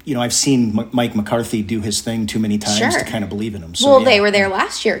know, I've seen Mike McCarthy do his thing too many times to kind of believe in him. So, well, they were there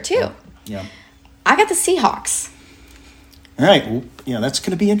last year too. Yeah. I got the Seahawks. All right. Well, that's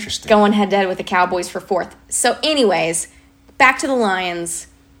going to be interesting. Going head-to-head with the Cowboys for fourth. So anyways, back to the Lions.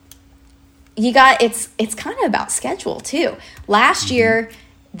 It's kind of about schedule too. Last year,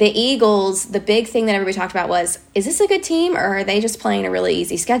 the Eagles, the big thing that everybody talked about was, is this a good team or are they just playing a really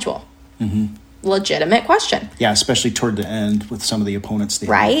easy schedule? Mm-hmm. Legitimate question. Yeah, especially toward the end with some of the opponents.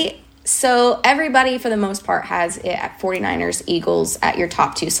 Right? So everybody, for the most part, has it at 49ers, Eagles at your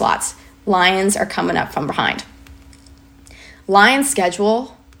top two slots. Lions are coming up from behind. Lions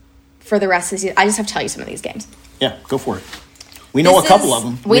schedule for the rest of the season. I just have to tell you some of these games. Yeah, go for it. We know a couple of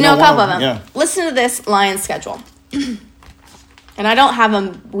them. We know a couple of them. Yeah. Listen to this Lions schedule. And I don't have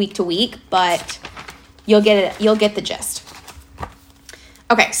them week to week, but you'll get it. You'll get the gist.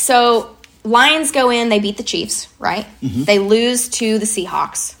 Okay, so Lions go in, they beat the Chiefs, right? Mm-hmm. They lose to the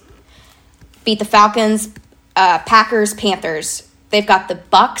Seahawks. Beat the Falcons, Packers, Panthers. They've got the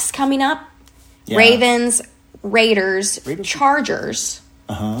Bucks coming up. Yeah. Ravens, Raiders, Chargers.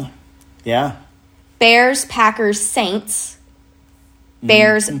 Uh-huh. Yeah. Bears, Packers, Saints.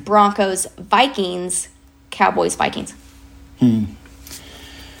 Bears, Broncos, Vikings, Cowboys, Vikings.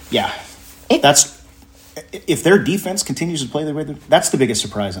 Yeah. If their defense continues to play the way that's the biggest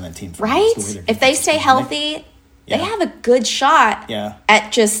surprise on that team. Right? If they stay healthy, they have a good shot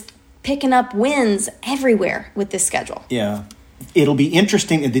at just picking up wins everywhere with this schedule. Yeah. It'll be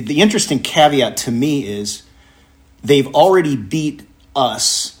interesting. The interesting caveat to me is they've already beat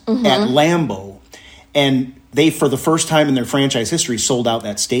us at Lambeau, and they, for the first time in their franchise history, sold out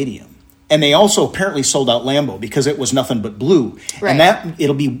that stadium. And they also apparently sold out Lambeau because it was nothing but blue. Right. And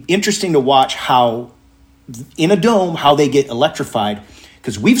it'll be interesting to watch how, in a dome, how they get electrified,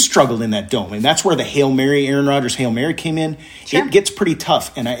 because we've struggled in that dome. And that's where the Hail Mary, Aaron Rodgers Hail Mary came in. Sure. It gets pretty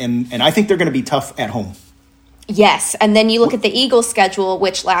tough. And I think they're going to be tough at home. Yes, and then you look at the Eagles' schedule,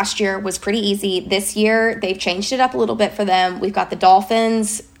 which last year was pretty easy. This year, they've changed it up a little bit for them. We've got the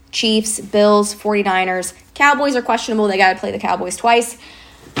Dolphins, Chiefs, Bills, 49ers. Cowboys are questionable. They got to play the Cowboys twice.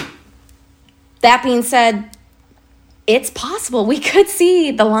 That being said, it's possible we could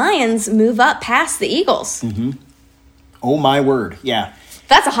see the Lions move up past the Eagles. Mm-hmm. Oh, my word. Yeah.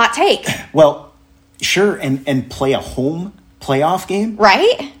 That's a hot take. Well, sure, and play a home playoff game.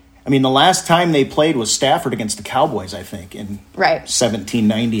 Right? I mean, the last time they played was Stafford against the Cowboys, I think, in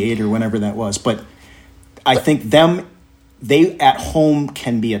 1798 or whenever that was. But I think they at home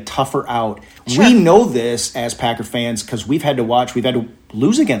can be a tougher out. Sure. We know this as Packer fans because we've had to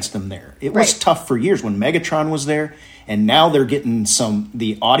lose against them there. It was tough for years when Megatron was there, and now they're getting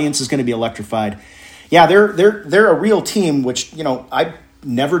the audience is going to be electrified. Yeah, they're a real team, which, I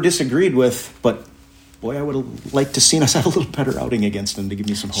never disagreed with, but boy, I would have liked to seen us have a little better outing against them to give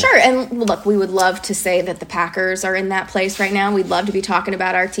me some hope. Sure, and look, we would love to say that the Packers are in that place right now. We'd love to be talking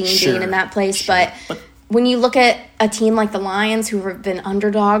about our team being in that place, but when you look at a team like the Lions, who have been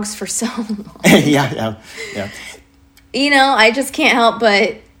underdogs for so long. Yeah. I just can't help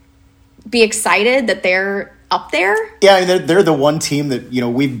but be excited that they're up there. Yeah, they're the one team that,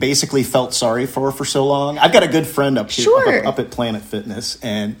 we've basically felt sorry for so long. I've got a good friend up here, up at Planet Fitness,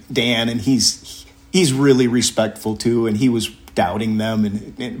 and Dan, and he's really respectful too, and he was doubting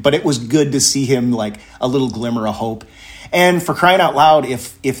them, but it was good to see him like a little glimmer of hope. And for crying out loud,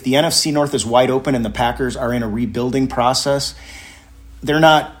 if the NFC North is wide open and the Packers are in a rebuilding process, they're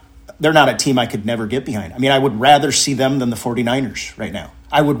not a team I could never get behind. I mean, I would rather see them than the 49ers right now.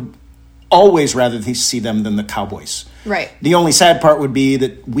 I would always rather see them than the Cowboys. Right. The only sad part would be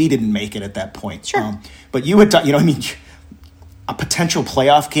that we didn't make it at that point. Sure. But you would, a potential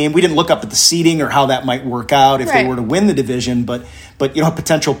playoff game. We didn't look up at the seeding or how that might work out if they were to win the division, but a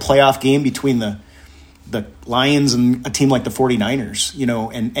potential playoff game between the Lions and a team like the 49ers,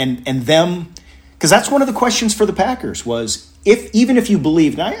 and them, because that's one of the questions for the Packers was even if you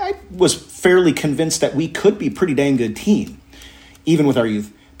believed, and I was fairly convinced that we could be a pretty dang good team. even with our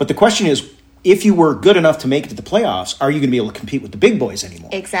youth. But the question is, if you were good enough to make it to the playoffs, are you going to be able to compete with the big boys anymore?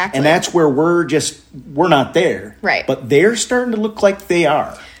 Exactly. And that's where we're not there. Right. But they're starting to look like they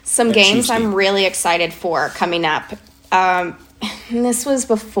are. Some games I'm really excited for coming up. This was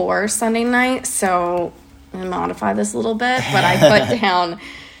before Sunday night, so I'll modify this a little bit. But I put down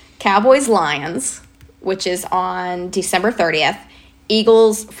Cowboys-Lions, which is on December 30th.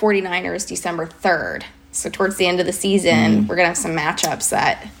 Eagles-49ers, December 3rd. So towards the end of the season, we're going to have some matchups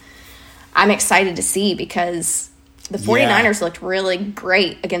that I'm excited to see because the 49ers looked really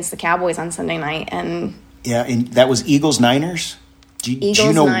great against the Cowboys on Sunday night. And that was Eagles-Niners? Do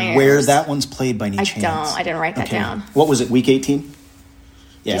you know where that one's played by any chance? I didn't write that down. What was it, week 18?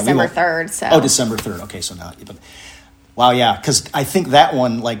 Yeah, December 3rd. So. Oh, December 3rd. Okay, so not even. Wow, yeah, because I think that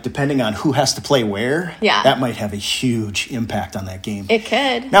one, like, depending on who has to play where, that might have a huge impact on that game. It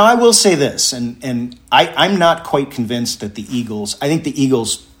could. Now, I will say this, and I'm not quite convinced that the Eagles, I think the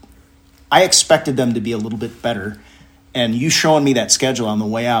Eagles, I expected them to be a little bit better, and you showing me that schedule on the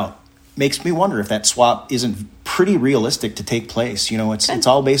way out makes me wonder if that swap isn't pretty realistic to take place. You know, it's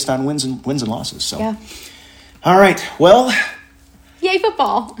all based on wins and losses. So, all right, well... Yay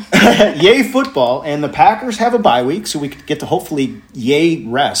football. Yay football. And the Packers have a bye week, so we could get to hopefully yay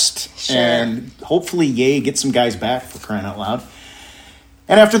rest. Sure. And hopefully yay get some guys back, for crying out loud.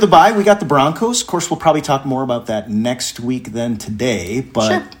 And after the bye, we got the Broncos. Of course, we'll probably talk more about that next week than today.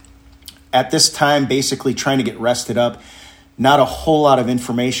 But at this time, basically trying to get rested up. Not a whole lot of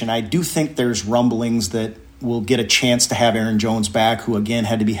information. I do think there's rumblings that we'll get a chance to have Aaron Jones back, who, again,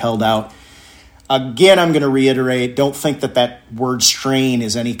 had to be held out. Again, I'm going to reiterate, don't think that word strain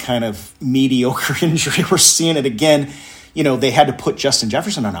is any kind of mediocre injury. We're seeing it again. You know, they had to put Justin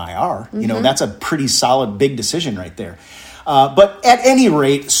Jefferson on IR. You know, that's a pretty solid, big decision right there. But at any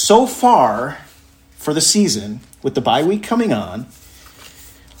rate, so far for the season, with the bye week coming on,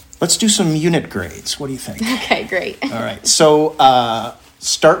 let's do some unit grades. What do you think? Okay, great. All right. So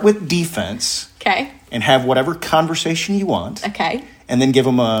start with defense. Okay. And have whatever conversation you want. Okay. And then give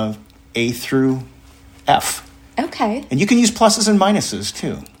them A through F. Okay. And you can use pluses and minuses,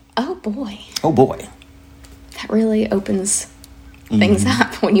 too. Oh, boy. Oh, boy. That really opens things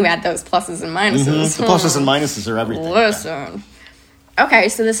up when you add those pluses and minuses. The pluses and minuses are everything. Listen. Okay,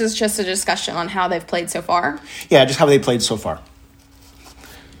 so this is just a discussion on how they've played so far? Yeah, just how they played so far.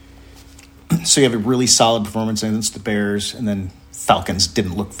 So you have a really solid performance against the Bears, and then Falcons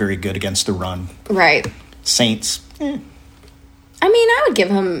didn't look very good against the run. Right. Saints, I mean, I would give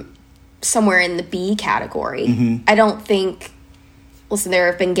them somewhere in the B category. I don't think... Listen, there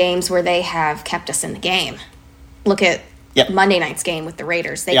have been games where they have kept us in the game. Look at Monday night's game with the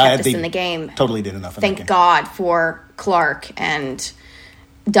Raiders. They kept us in the game. Totally did enough. Thank God for Clark and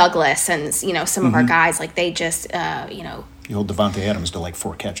Douglas and, you know, some of our guys. Like, they just, you know... You hold Devontae Adams to, like,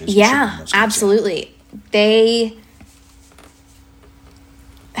 4 catches. Yeah, absolutely. They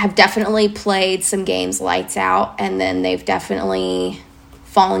have definitely played some games lights out, and then they've definitely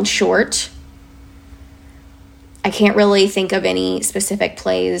fallen short. I can't really think of any specific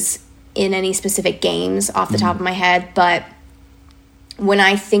plays in any specific games off the top of my head, but when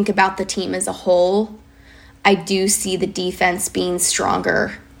I think about the team as a whole, I do see the defense being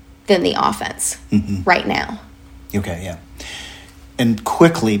stronger than the offense right now. Okay, yeah. And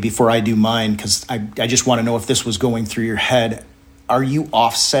quickly, before I do mine, because I just want to know if this was going through your head, are you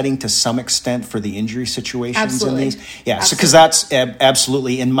offsetting to some extent for the injury situations in these? Yeah, so because that's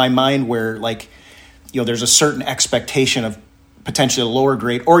absolutely in my mind where, like, you know, there's a certain expectation of potentially a lower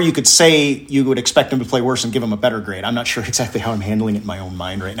grade, or you could say you would expect them to play worse and give them a better grade. I'm not sure exactly how I'm handling it in my own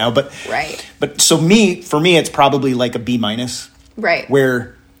mind right now, but so for me, it's probably like a B minus, right?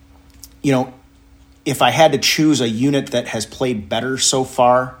 Where, you know, if I had to choose a unit that has played better so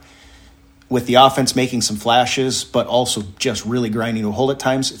far, with the offense making some flashes, but also just really grinding to a hole at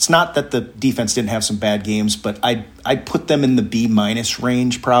times. It's not that the defense didn't have some bad games, but I'd put them in the B minus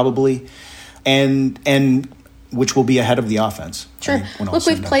range probably. And which will be ahead of the offense. Sure. Look,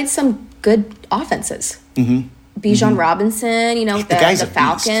 we've played some good offenses. Bijan Robinson, you know, the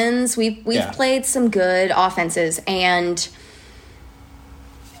Falcons. We've played some good offenses. And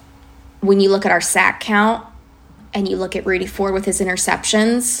when you look at our sack count and you look at Rudy Ford with his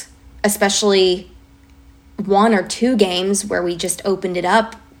interceptions, especially 1 or 2 games where we just opened it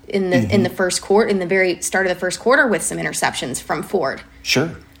up in the first quarter, in the very start of the first quarter with some interceptions from Ford.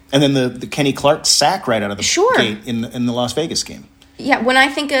 Sure. And then the Kenny Clark sack right out of the gate in the Las Vegas game. Yeah, when I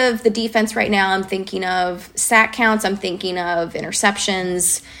think of the defense right now, I'm thinking of sack counts. I'm thinking of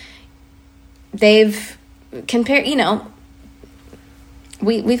interceptions. They've compared, you know,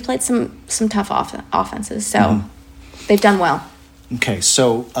 we've played some tough offenses, so they've done well. Okay,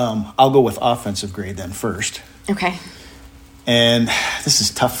 so I'll go with offensive grade then first. Okay. And this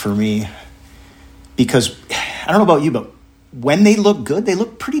is tough for me because I don't know about you, but when they look good, they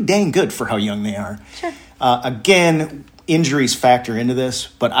look pretty dang good for how young they are. Sure. Again, injuries factor into this,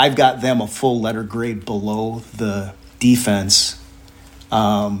 but I've got them a full letter grade below the defense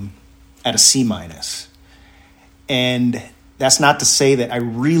at a C-. And that's not to say that I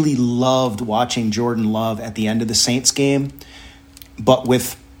really loved watching Jordan Love at the end of the Saints game, but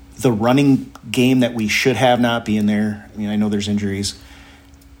with the running game that we should have not being there, I mean, I know there's injuries,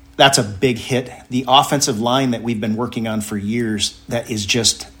 that's a big hit. The offensive line that we've been working on for years, that is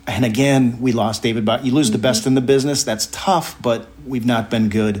just, and again, we lost David Bott. You lose the best in the business, that's tough, but we've not been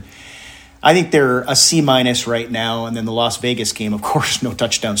good. I think they're a C- right now, and then the Las Vegas game, of course, no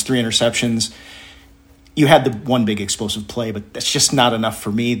touchdowns, 3 interceptions. You had the one big explosive play, but that's just not enough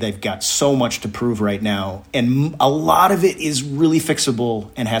for me. They've got so much to prove right now, and a lot of it is really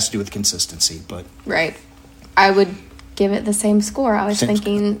fixable and has to do with consistency. But right, I would give it the same score. I was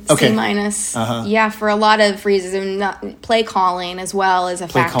thinking okay. C-. Yeah, for a lot of reasons. Play calling as well as a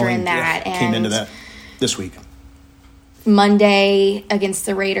factor in that. Yeah, came into that this week. Monday against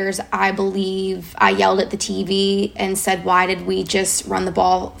the Raiders, I believe I yelled at the TV and said, "Why did we just run the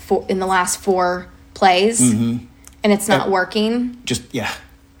ball in the last 4 plays?" Mm-hmm. And it's not working.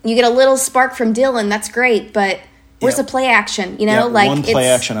 You get a little spark from Dylan. That's great, but where's the play action? You know, like one play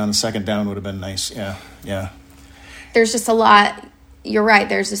action on the second down would have been nice. Yeah. There's just a lot. You're right.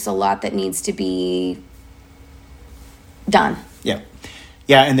 There's just a lot that needs to be done. Yeah.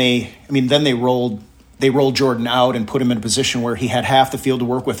 And then they rolled Jordan out and put him in a position where he had half the field to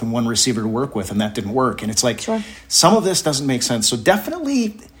work with and one receiver to work with, and that didn't work. And it's like, some of this doesn't make sense. So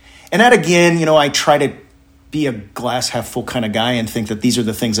definitely, and that again, I try to be a glass half full kind of guy and think that these are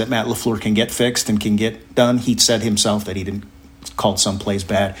the things that Matt LaFleur can get fixed and can get done. He said himself that he didn't called some plays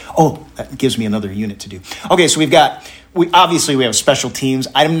bad. Oh, that gives me another unit to do. Okay, so we have special teams.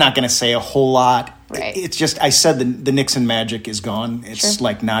 I'm not going to say a whole lot. Right. It's just, I said the Nixon magic is gone. It's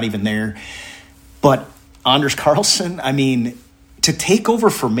like not even there. But Anders Carlson, I mean, to take over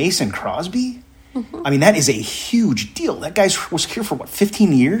for Mason Crosby, I mean, that is a huge deal. That guy was here for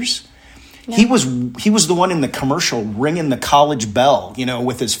 15 years? Yeah. He was the one in the commercial ringing the college bell,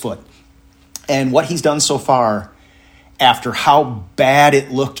 with his foot. And what he's done so far, after how bad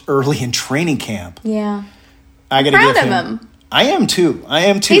it looked early in training camp. Yeah. I got to give him. I am too.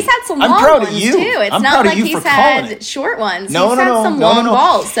 He's had some long ones too. It's not like he's had short ones. He's had some long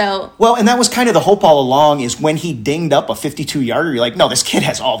balls. So well, and that was kind of the hope all along, is when he dinged up a 52-yarder, you're like, no, this kid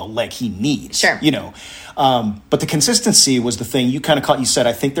has all the leg he needs. Sure. But the consistency was the thing you kind of caught. You said,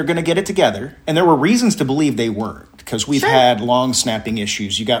 I think they're going to get it together. And there were reasons to believe they weren't, because we've had long snapping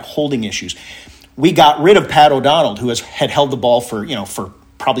issues. You got holding issues. We got rid of Pat O'Donnell, who had held the ball for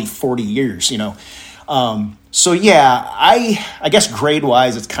probably 40 years, So, yeah, I guess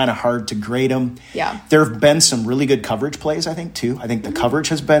grade-wise, it's kind of hard to grade them. Yeah. There have been some really good coverage plays, I think, too. I think the coverage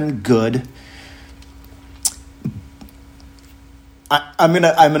has been good. I'm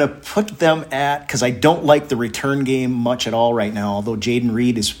gonna put them at, because I don't like the return game much at all right now, although Jaden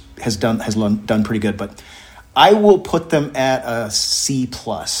Reed has done pretty good. But I will put them at a C+.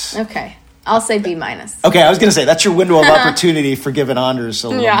 Okay. I'll say B-. Okay, I was going to say, that's your window of opportunity for giving Anders a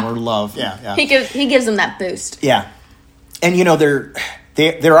little more love. Yeah. He gives them that boost. Yeah. And,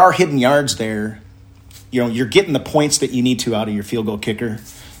 there are hidden yards there. You're getting the points that you need to out of your field goal kicker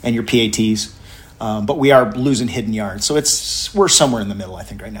and your PATs. But we are losing hidden yards. So we're somewhere in the middle, I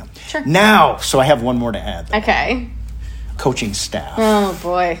think, right now. Sure. Now, so I have one more to add. Okay. Coaching staff. Oh,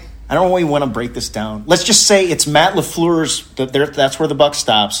 boy. I don't really want to break this down. Let's just say it's Matt LaFleur's, that's where the buck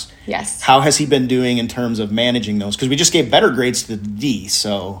stops. Yes. How has he been doing in terms of managing those? Because we just gave better grades to the D,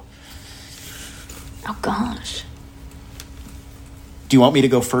 so. Oh, gosh. Do you want me to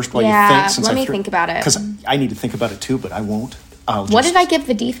go first while you think? Let me think about it. Because I need to think about it too, but I won't. What did I give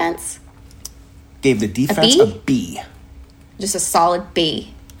the defense? Gave the defense a B. Just a solid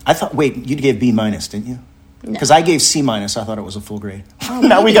B. You gave B-, didn't you? Because No. I gave C-. I thought it was a full grade.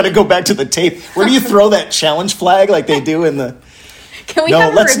 Now we got to go back to the tape. Where do you throw that challenge flag like they do in the... Can we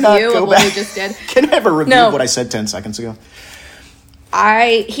have a review of what we just did? Can I have a review of what I said 10 seconds ago?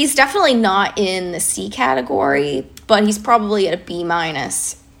 He's definitely not in the C category, but he's probably at a B-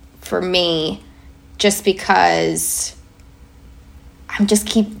 for me, just because I just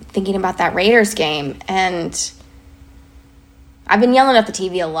keep thinking about that Raiders game, and I've been yelling at the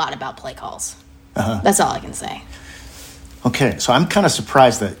TV a lot about play calls. That's all I can say. Okay, so I'm kind of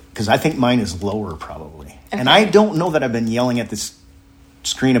surprised because I think mine is lower probably. Okay. And I don't know that I've been yelling at this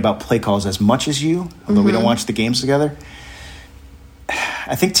screen about play calls as much as you, although we don't watch the games together.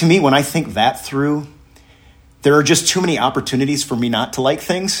 I think to me, when I think that through, there are just too many opportunities for me not to like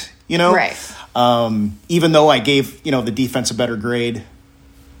things, Right. Even though I gave, the defense a better grade,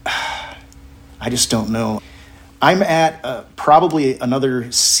 I just don't know. I'm at probably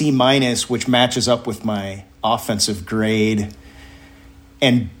another C-, which matches up with my offensive grade.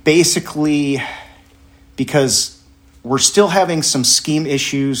 And basically, because we're still having some scheme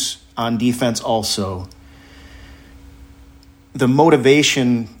issues on defense also, the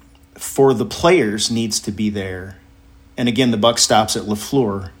motivation for the players needs to be there. And again, the buck stops at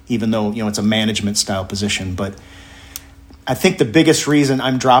LaFleur, even though, it's a management style position. But I think the biggest reason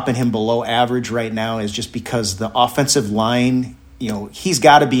I'm dropping him below average right now is just because the offensive line, he's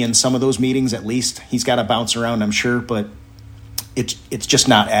got to be in some of those meetings at least. He's got to bounce around, I'm sure, but it's just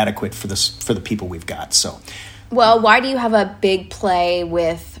not adequate for the people we've got. So, well, why do you have a big play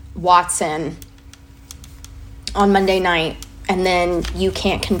with Watson on Monday night and then you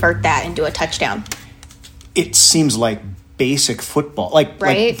can't convert that into a touchdown? It seems like basic football. Like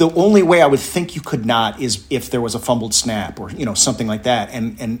the only way I would think you could not is if there was a fumbled snap or, something like that.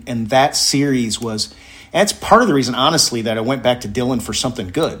 And that series was, and it's part of the reason, honestly, that I went back to Dylan for something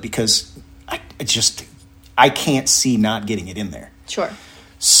good, because I can't see not getting it in there. Sure.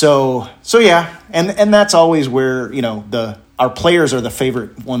 So yeah. And that's always where, our players are the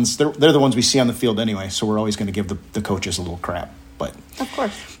favorite ones. They're the ones we see on the field anyway. So we're always going to give the coaches a little crap, but of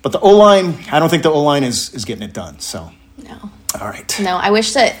course, but the O-line, I don't think the O-line is getting it done. So. No. All right. No, I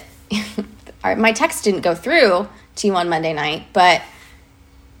wish that my text didn't go through to you on Monday night, but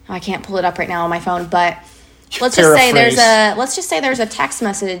I can't pull it up right now on my phone. But let's just say there's a text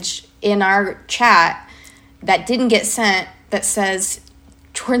message in our chat that didn't get sent that says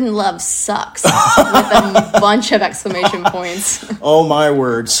Jordan Love sucks with a bunch of exclamation points. Oh my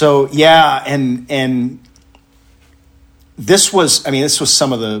word! So yeah, and this was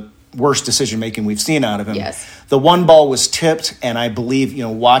some of the worst decision-making we've seen out of him. Yes. The one ball was tipped, and I believe,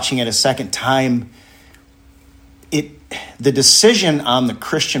 watching it a second time, the decision on the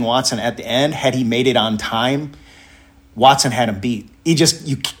Christian Watson at the end, had he made it on time, Watson had him beat. He just,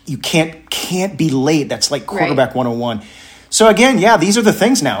 you can't be late. That's like quarterback 101. So again, yeah, these are the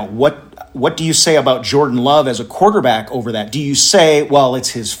things now. What do you say about Jordan Love as a quarterback over that? Do you say, well,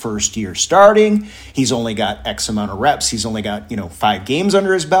 it's his first year starting, he's only got X amount of reps, he's only got 5 games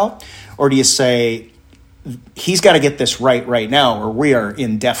under his belt? Or do you say, he's got to get this right now, or we are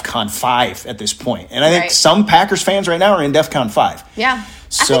in DEFCON 5 at this point? And I think some Packers fans right now are in DEFCON 5. Yeah.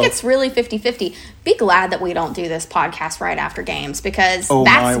 So, I think it's really 50-50. Be glad that we don't do this podcast right after games, because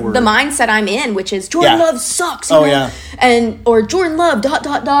that's the mindset I'm in, which is Jordan Love sucks. Or Jordan Love ...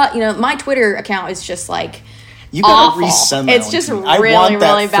 My Twitter account is just like you gotta resend that. It's just really, really, I want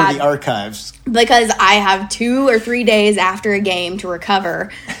that really bad for the archives, because I have 2 or 3 days after a game to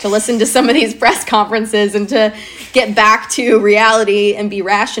recover, to listen to some of these press conferences and to get back to reality and be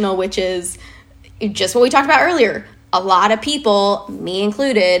rational, which is just what we talked about earlier. A lot of people, me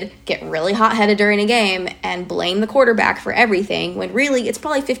included, get really hot-headed during a game and blame the quarterback for everything, when really it's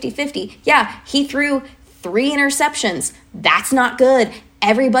probably 50-50. Yeah, he threw 3 interceptions. That's not good.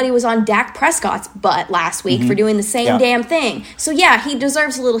 Everybody was on Dak Prescott's butt last week for doing the same damn thing. So yeah, he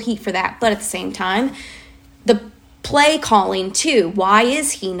deserves a little heat for that. But at the same time, the play calling too. Why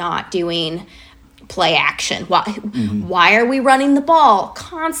is he not doing play action? Why are we running the ball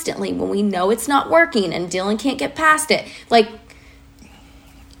constantly when we know it's not working and Dylan can't get past it? Like,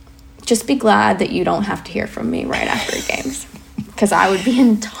 just be glad that you don't have to hear from me right after games, because I would be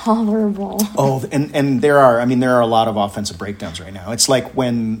intolerable. Oh, and there are a lot of offensive breakdowns right now. It's like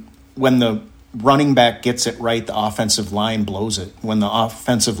when the running back gets it right, the offensive line blows it. When the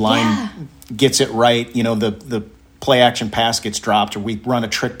offensive line gets it right, the play action pass gets dropped, or we run a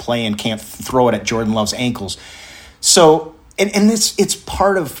trick play and can't throw it at Jordan Love's ankles. So, and it's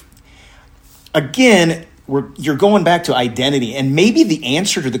part of, again, you're going back to identity, and maybe the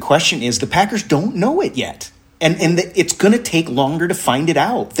answer to the question is the Packers don't know it yet. And it's going to take longer to find it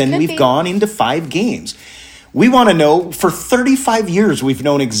out than we've gone into 5 games. We want to know, for 35 years, we've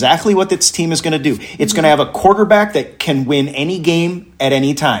known exactly what this team is going to do. It's going to have a quarterback that can win any game at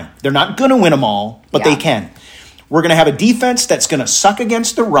any time. They're not going to win them all, but they can. We're going to have a defense that's going to suck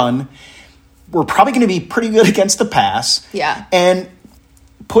against the run. We're probably going to be pretty good against the pass. Yeah. And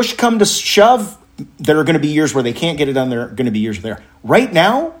push come to shove, there are going to be years where they can't get it done. There are going to be years there. Right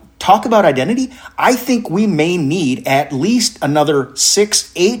now, talk about identity. I think we may need at least another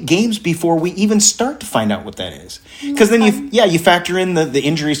 6-8 games before we even start to find out what that is. Because then you factor in the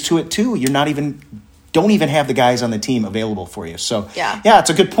injuries to it too. You're not even don't even have the guys on the team available for you. So yeah, it's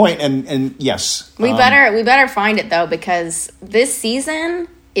a good point. And yes, we better find it though, because this season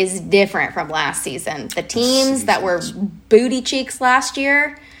is different from last season. The teams that were booty cheeks last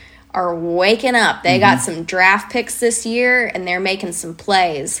year are waking up. They got some draft picks this year, and they're making some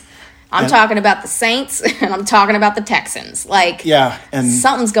plays. I'm talking about the Saints, and I'm talking about the Texans. And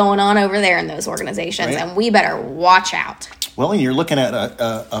something's going on over there in those organizations, and we better watch out. Well, and you're looking at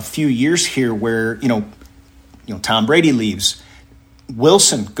a few years here where, Tom Brady leaves.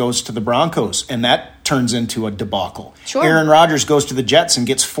 Wilson goes to the Broncos, and that turns into a debacle. Sure. Aaron Rodgers goes to the Jets and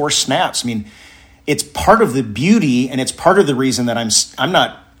gets 4 snaps. I mean, it's part of the beauty, and it's part of the reason that I'm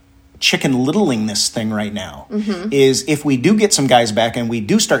not chicken littling this thing right now, is if we do get some guys back and we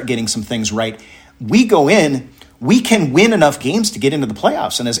do start getting some things right, we go in, we can win enough games to get into the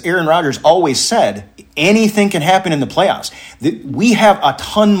playoffs. And as Aaron Rodgers always said, anything can happen in the playoffs. We have a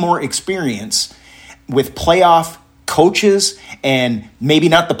ton more experience with playoff coaches, and maybe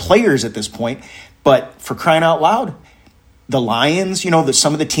not the players at this point, but for crying out loud, the Lions,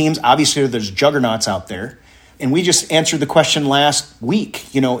 some of the teams, obviously there's juggernauts out there. And we just answered the question last week.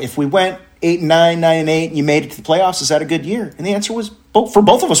 If we went 8-9, 9-8, and you made it to the playoffs, is that a good year? And the answer was for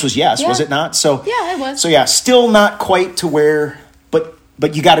both of us was yes, was it not? So yeah, it was. So yeah, still not quite to where,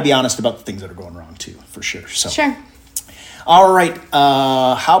 but you got to be honest about the things that are going wrong too, for sure. So sure. All right.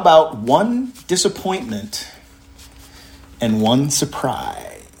 How about one disappointment and one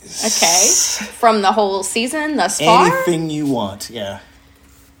surprise? Okay. From the whole season thus far? Anything you want. Yeah.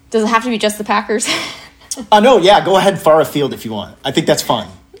 Does it have to be just the Packers? No, yeah, go ahead far afield if you want. I think that's fun.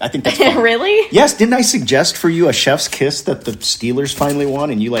 Really? Yes, didn't I suggest for you a chef's kiss that the Steelers finally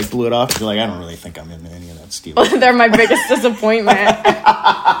won and you blew it off? You're like, I don't really think I'm in any of that Steelers. They're my biggest disappointment.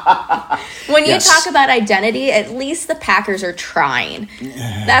 When you talk about identity, at least the Packers are trying.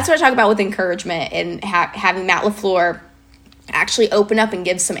 That's what I talk about with encouragement and having Matt LaFleur actually open up and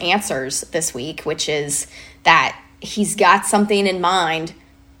give some answers this week, which is that he's got something in mind.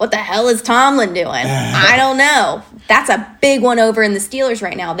 What the hell is Tomlin doing? I don't know. That's a big one over in the Steelers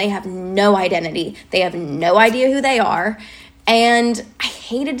right now. They have no identity. They have no idea who they are. And I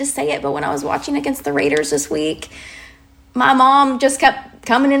hated to say it, but when I was watching against the Raiders this week, my mom just kept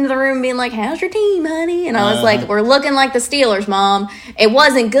coming into the room being like, how's your team, honey? And I was like, we're looking like the Steelers, Mom. It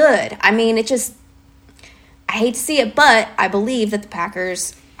wasn't good. I mean, I hate to see it, but I believe that the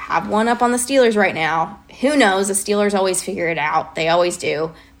Packers have one up on the Steelers right now. Who knows? The Steelers always figure it out. They always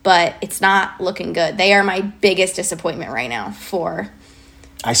do. But it's not looking good. They are my biggest disappointment right now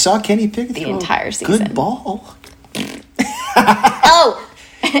I saw Kenny Pickett the entire season. Good ball. Oh!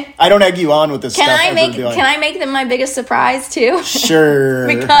 I don't egg you on with this stuff. Can I make them my biggest surprise too? Sure.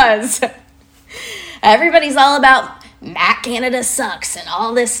 Because everybody's all about Matt Canada sucks and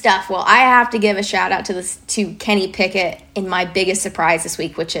all this stuff. Well, I have to give a shout out to Kenny Pickett in my biggest surprise this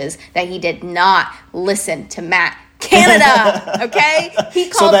week, which is that he did not listen to Matt Canada, okay? He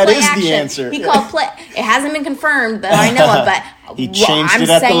called so that play is action. The answer. He called play. It hasn't been confirmed that I know of, but he changed it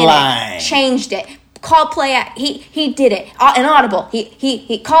at the line. Changed it. Called play. He did it. An audible.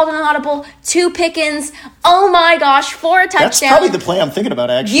 He called an audible. 2 Pickens. Oh my gosh! 4 touchdowns. That's probably the play I'm thinking about.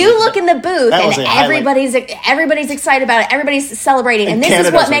 Actually, you look in the booth and everybody's excited about it. Everybody's celebrating, and this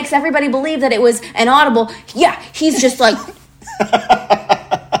is what makes everybody believe that it was an audible. Yeah, he's just like.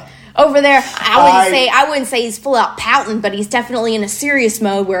 Over there, I wouldn't say he's full out pouting, but he's definitely in a serious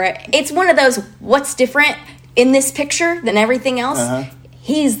mode where it's one of those what's different in this picture than everything else.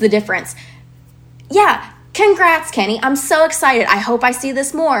 He's the difference. Yeah, congrats, Kenny. I'm so excited. I hope I see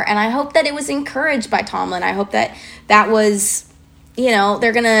this more, and I hope that it was encouraged by Tomlin. I hope that was, they're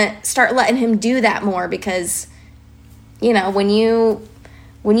going to start letting him do that more because, when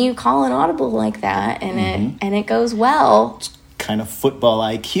you call an audible like that and it goes well. It's kind of football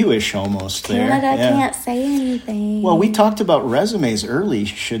IQ-ish almost there. Canada can't say anything. Well, we talked about resumes early.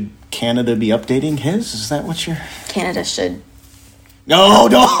 Should Canada be updating his? Is that what you're... Canada should... No.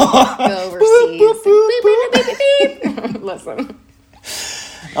 Go overseas. Beep, beep, beep, beep. Listen.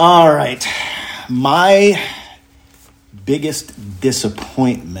 All right. My biggest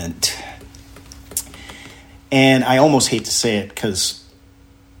disappointment, and I almost hate to say it because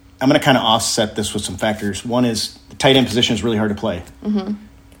I'm going to kind of offset this with some factors. One is the tight end position is really hard to play.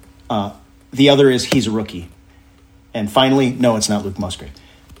 The other is he's a rookie. And finally, no, it's not Luke Musgrave.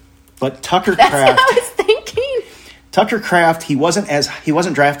 But Tucker Kraft. That's what I was thinking. Tucker Kraft, he wasn't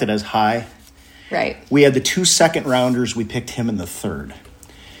drafted as high. Right. We had the 2 second-rounders. We picked him in the 3rd.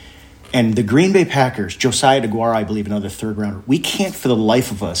 And the Green Bay Packers, Josiah DeGuara, I believe, another 3rd-rounder. We can't, for the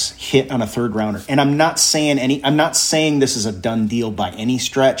life of us, hit on a 3rd-rounder. And I'm not saying this is a done deal by any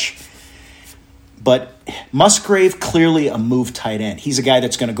stretch. But Musgrave, clearly a move tight end. He's a guy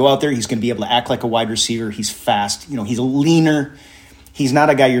that's going to go out there. He's going to be able to act like a wide receiver. He's fast. He's a leaner. He's not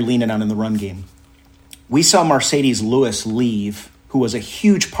a guy you're leaning on in the run game. We saw Mercedes Lewis leave, who was a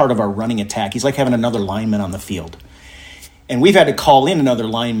huge part of our running attack. He's like having another lineman on the field. And we've had to call in another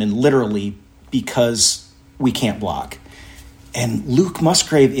lineman literally because we can't block. And Luke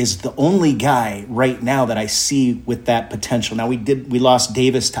Musgrave is the only guy right now that I see with that potential. Now, we lost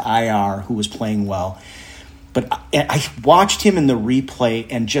Davis to IR, who was playing well. But I watched him in the replay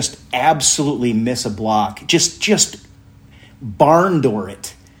and just absolutely miss a block. Just barn door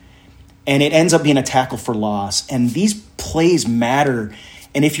it. And it ends up being a tackle for loss. And these plays matter.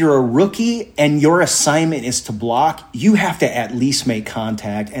 And if you're a rookie and your assignment is to block, you have to at least make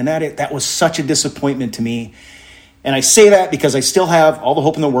contact. And that was such a disappointment to me. And I say that because I still have all the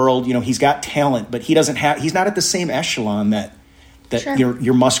hope in the world. He's got talent, but he's not at the same echelon that sure.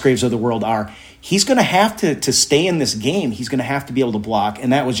 your Musgraves of the world are. He's going to have to stay in this game. He's going to have to be able to block.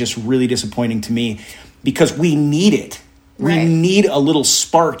 And that was just really disappointing to me because we need it. Right. We need a little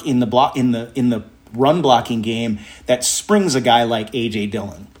spark in the run blocking game that springs a guy like A.J.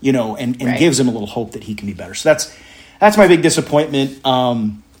 Dillon, and right. gives him a little hope that he can be better. So that's my big disappointment.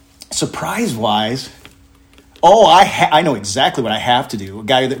 Surprise-wise, I know exactly what I have to do. A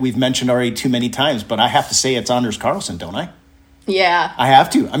guy that we've mentioned already too many times, but I have to say it's Anders Carlson, don't I? Yeah. I have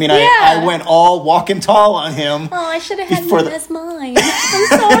to. I mean, I went all walking tall on him. Oh, I should have had him as mine.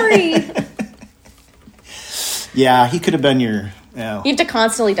 I'm sorry. Yeah, he could have been your... You have to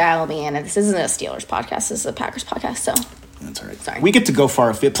constantly dial me in. And this isn't a Steelers podcast. This is a Packers podcast, so... That's all right. Sorry. We get to go far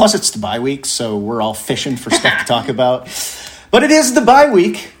afield. Plus, it's the bye week, so we're all fishing for stuff to talk about. But it is the bye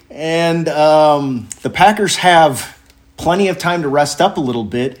week, and the Packers have plenty of time to rest up a little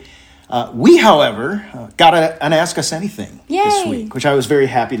bit. We, however, got an Ask Us Anything this week, which I was very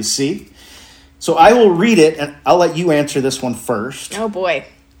happy to see. So I will read it, and I'll let you answer this one first. Oh, boy.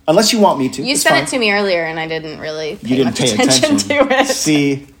 Unless you want me to. You sent it to me earlier, and I didn't really pay attention to it.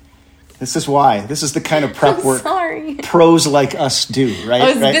 See, this is why. This is the kind of prep work sorry. Pros like us do, right?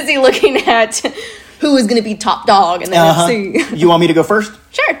 I was busy looking at who is going to be top dog, and then let's see. You want me to go first?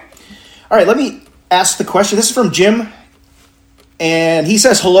 Sure. All right, let me ask the question. This is from Jim, and he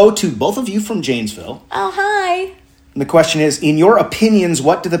says hello to both of you from Janesville. Oh, hi. And the question is, in your opinions,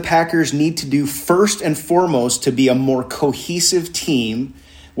 what do the Packers need to do first and foremost to be a more cohesive team,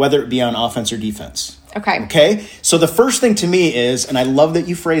 whether it be on offense or defense? Okay? So the first thing to me is, and I love that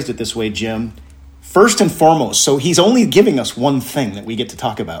you phrased it this way, Jim, first and foremost. So he's only giving us one thing that we get to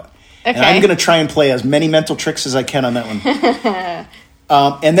talk about. Okay. And I'm going to try and play as many mental tricks as I can on that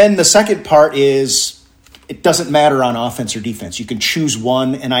one. And then the second part is, it doesn't matter on offense or defense. You can choose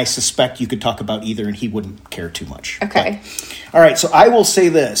one, and I suspect you could talk about either, and he wouldn't care too much. Okay. But, all right, so I will say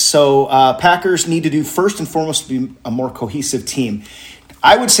this. So Packers need to do first and foremost to be a more cohesive team.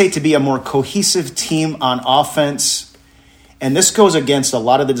 I would say to be a more cohesive team on offense, and this goes against a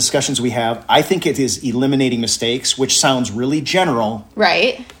lot of the discussions we have, I think it is eliminating mistakes, which sounds really general.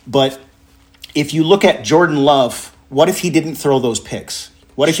 Right. But if you look at Jordan Love, what if he didn't throw those picks?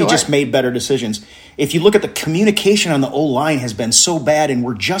 What if he just made better decisions? If you look at the communication on the O-line has been so bad and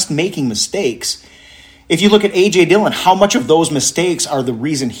we're just making mistakes. If you look at A.J. Dillon, how much of those mistakes are the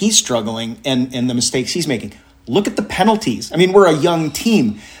reason he's struggling and the mistakes he's making? Look at the penalties. I mean, we're a young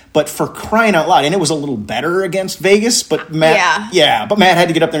team, but for crying out loud, and it was a little better against Vegas, but Matt had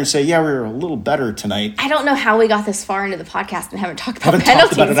to get up there and say, we were a little better tonight. I don't know how we got this far into the podcast and haven't talked about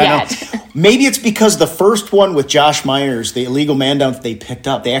penalties yet. I know. Maybe it's because the first one with Josh Myers, the illegal man down that they picked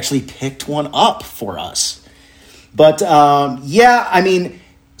up, they actually picked one up for us. But,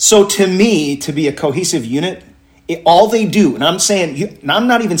 so to me, to be a cohesive unit, all they do, and I'm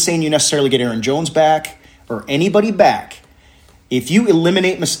not even saying you necessarily get Aaron Jones back or anybody back. If you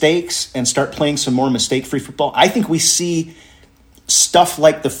eliminate mistakes and start playing some more mistake-free football, I think we see stuff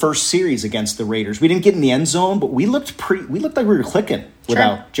like the first series against the Raiders. We didn't get in the end zone, but we looked like we were clicking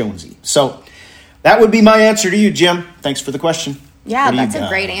without Jonesy. So that would be my answer to you, Jim. Thanks for the question. Yeah, that's a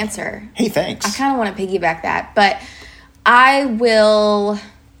great answer. Hey, thanks. I kind of want to piggyback that, but I will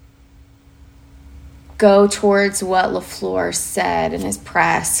go towards what LaFleur said in his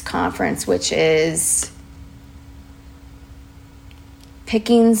press conference, which is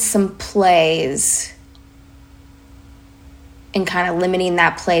picking some plays and kind of limiting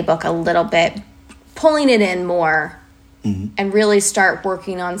that playbook a little bit, pulling it in more, and really start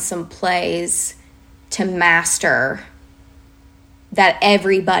working on some plays to master that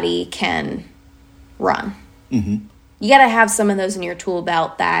everybody can run. You got to have some of those in your tool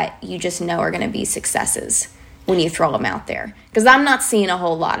belt that you just know are going to be successes when you throw them out there. Because I'm not seeing a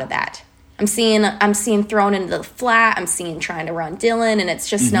whole lot of that. I'm seeing thrown into the flat. I'm seeing trying to run Dylan, and it's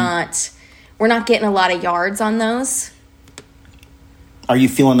just we're not getting a lot of yards on those. Are you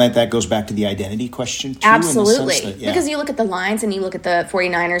feeling that goes back to the identity question too? Absolutely. In the sense that, because you look at the Lions and you look at the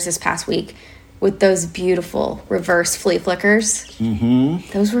 49ers this past week with those beautiful reverse flea flickers.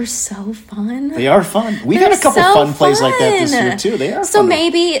 Mm-hmm. Those were so fun. They are fun. We've had a couple fun plays like that this year too. They are so fun.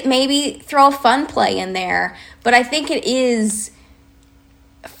 Maybe throw a fun play in there. But I think it is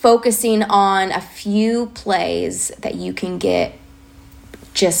focusing on a few plays that you can get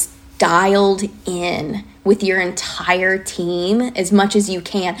just dialed in with your entire team as much as you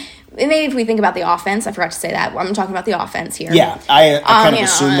can. And maybe if we think about the offense, I forgot to say that. I'm talking about the offense here. Yeah, I kind of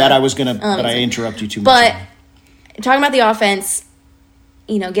assumed that I was going to, but I interrupt you too much. But talking about the offense,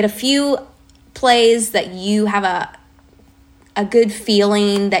 get a few plays that you have a good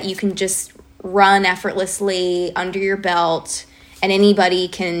feeling that you can just run effortlessly under your belt, and anybody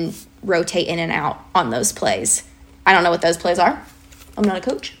can rotate in and out on those plays. I don't know what those plays are. I'm not a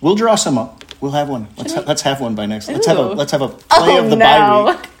coach. We'll draw some up. We'll have one. Let's have one by next. Let's have a play of the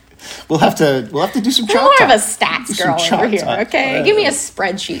bye week. We'll have to do some chalk. More of a stats girl over here. Okay, give me a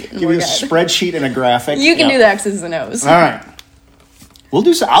spreadsheet. Give me a spreadsheet and a graphic. You can do the X's and O's. All right. I'll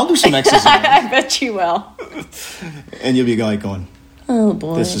do some X's and O's. I bet you will. And you'll be going, oh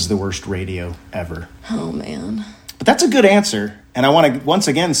boy, this is the worst radio ever. Oh man. But that's a good answer, and I want to once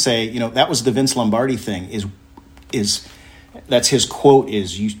again say, that was the Vince Lombardi thing. Is that's his quote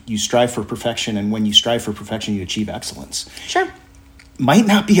is you strive for perfection, and when you strive for perfection, you achieve excellence. Sure. Might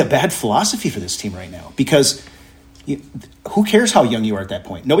not be a bad philosophy for this team right now, because who cares how young you are at that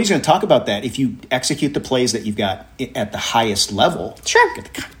point? Nobody's going to talk about that if you execute the plays that you've got at the highest level. Sure.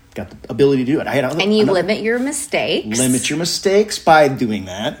 Got the ability to do it. And you limit your mistakes. Limit your mistakes by doing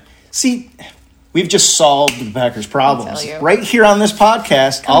that. See, we've just solved the Packers' problems. Right here on this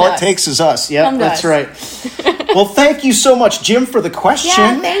podcast. All it takes is us. Yeah, that's right. Well, thank you so much, Jim, for the question.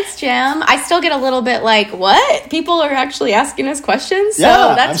 Yeah, thanks, Jim. I still get a little bit like, what? People are actually asking us questions? So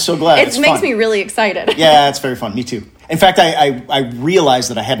I'm so glad. It makes me really excited. Yeah, it's very fun. Me too. In fact, I realized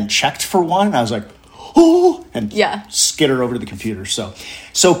that I hadn't checked for one. And I was like, oh, and skitter over to the computer. So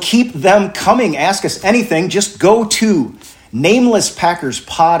keep them coming. Ask us anything. Just go to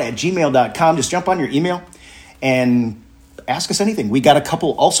namelesspackerspod@gmail.com. Just jump on your email and ask us anything. We got a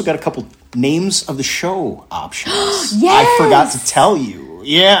couple names of the show options. Yes! I forgot to tell you.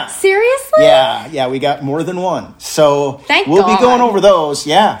 Yeah. Seriously? Yeah, we got more than one. So we'll be going over those.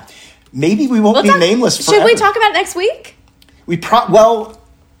 Yeah. Maybe we won't be nameless forever. Should we talk about it next week? Let's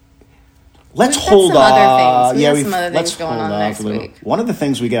hold on. We have some other things going on next week. One of the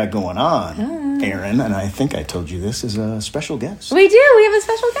things we got going on, Aaron, and I think I told you this, is a special guest. We do. We have a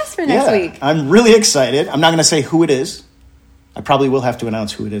special guest for next week. I'm really excited. I'm not going to say who it is. I probably will have to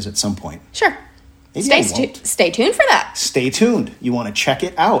announce who it is at some point. Sure. Stay tuned for that. Stay tuned. You want to check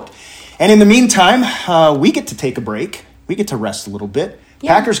it out. And in the meantime, we get to take a break. We get to rest a little bit.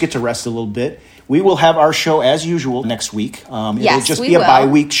 Yeah. Packers get to rest a little bit. We will have our show as usual next week. It'll just be a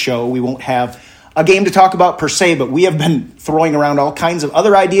bye-week show. We won't have a game to talk about per se, but we have been throwing around all kinds of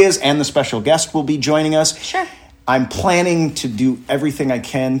other ideas, and the special guest will be joining us. Sure. I'm planning to do everything I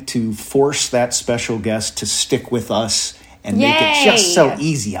can to force that special guest to stick with us and make it just so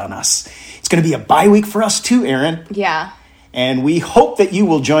easy on us. It's going to be a bye week for us too, Aaron. Yeah. And we hope that you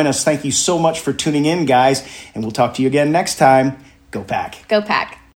will join us. Thank you so much for tuning in, guys, and we'll talk to you again next time. Go Pack. Go Pack.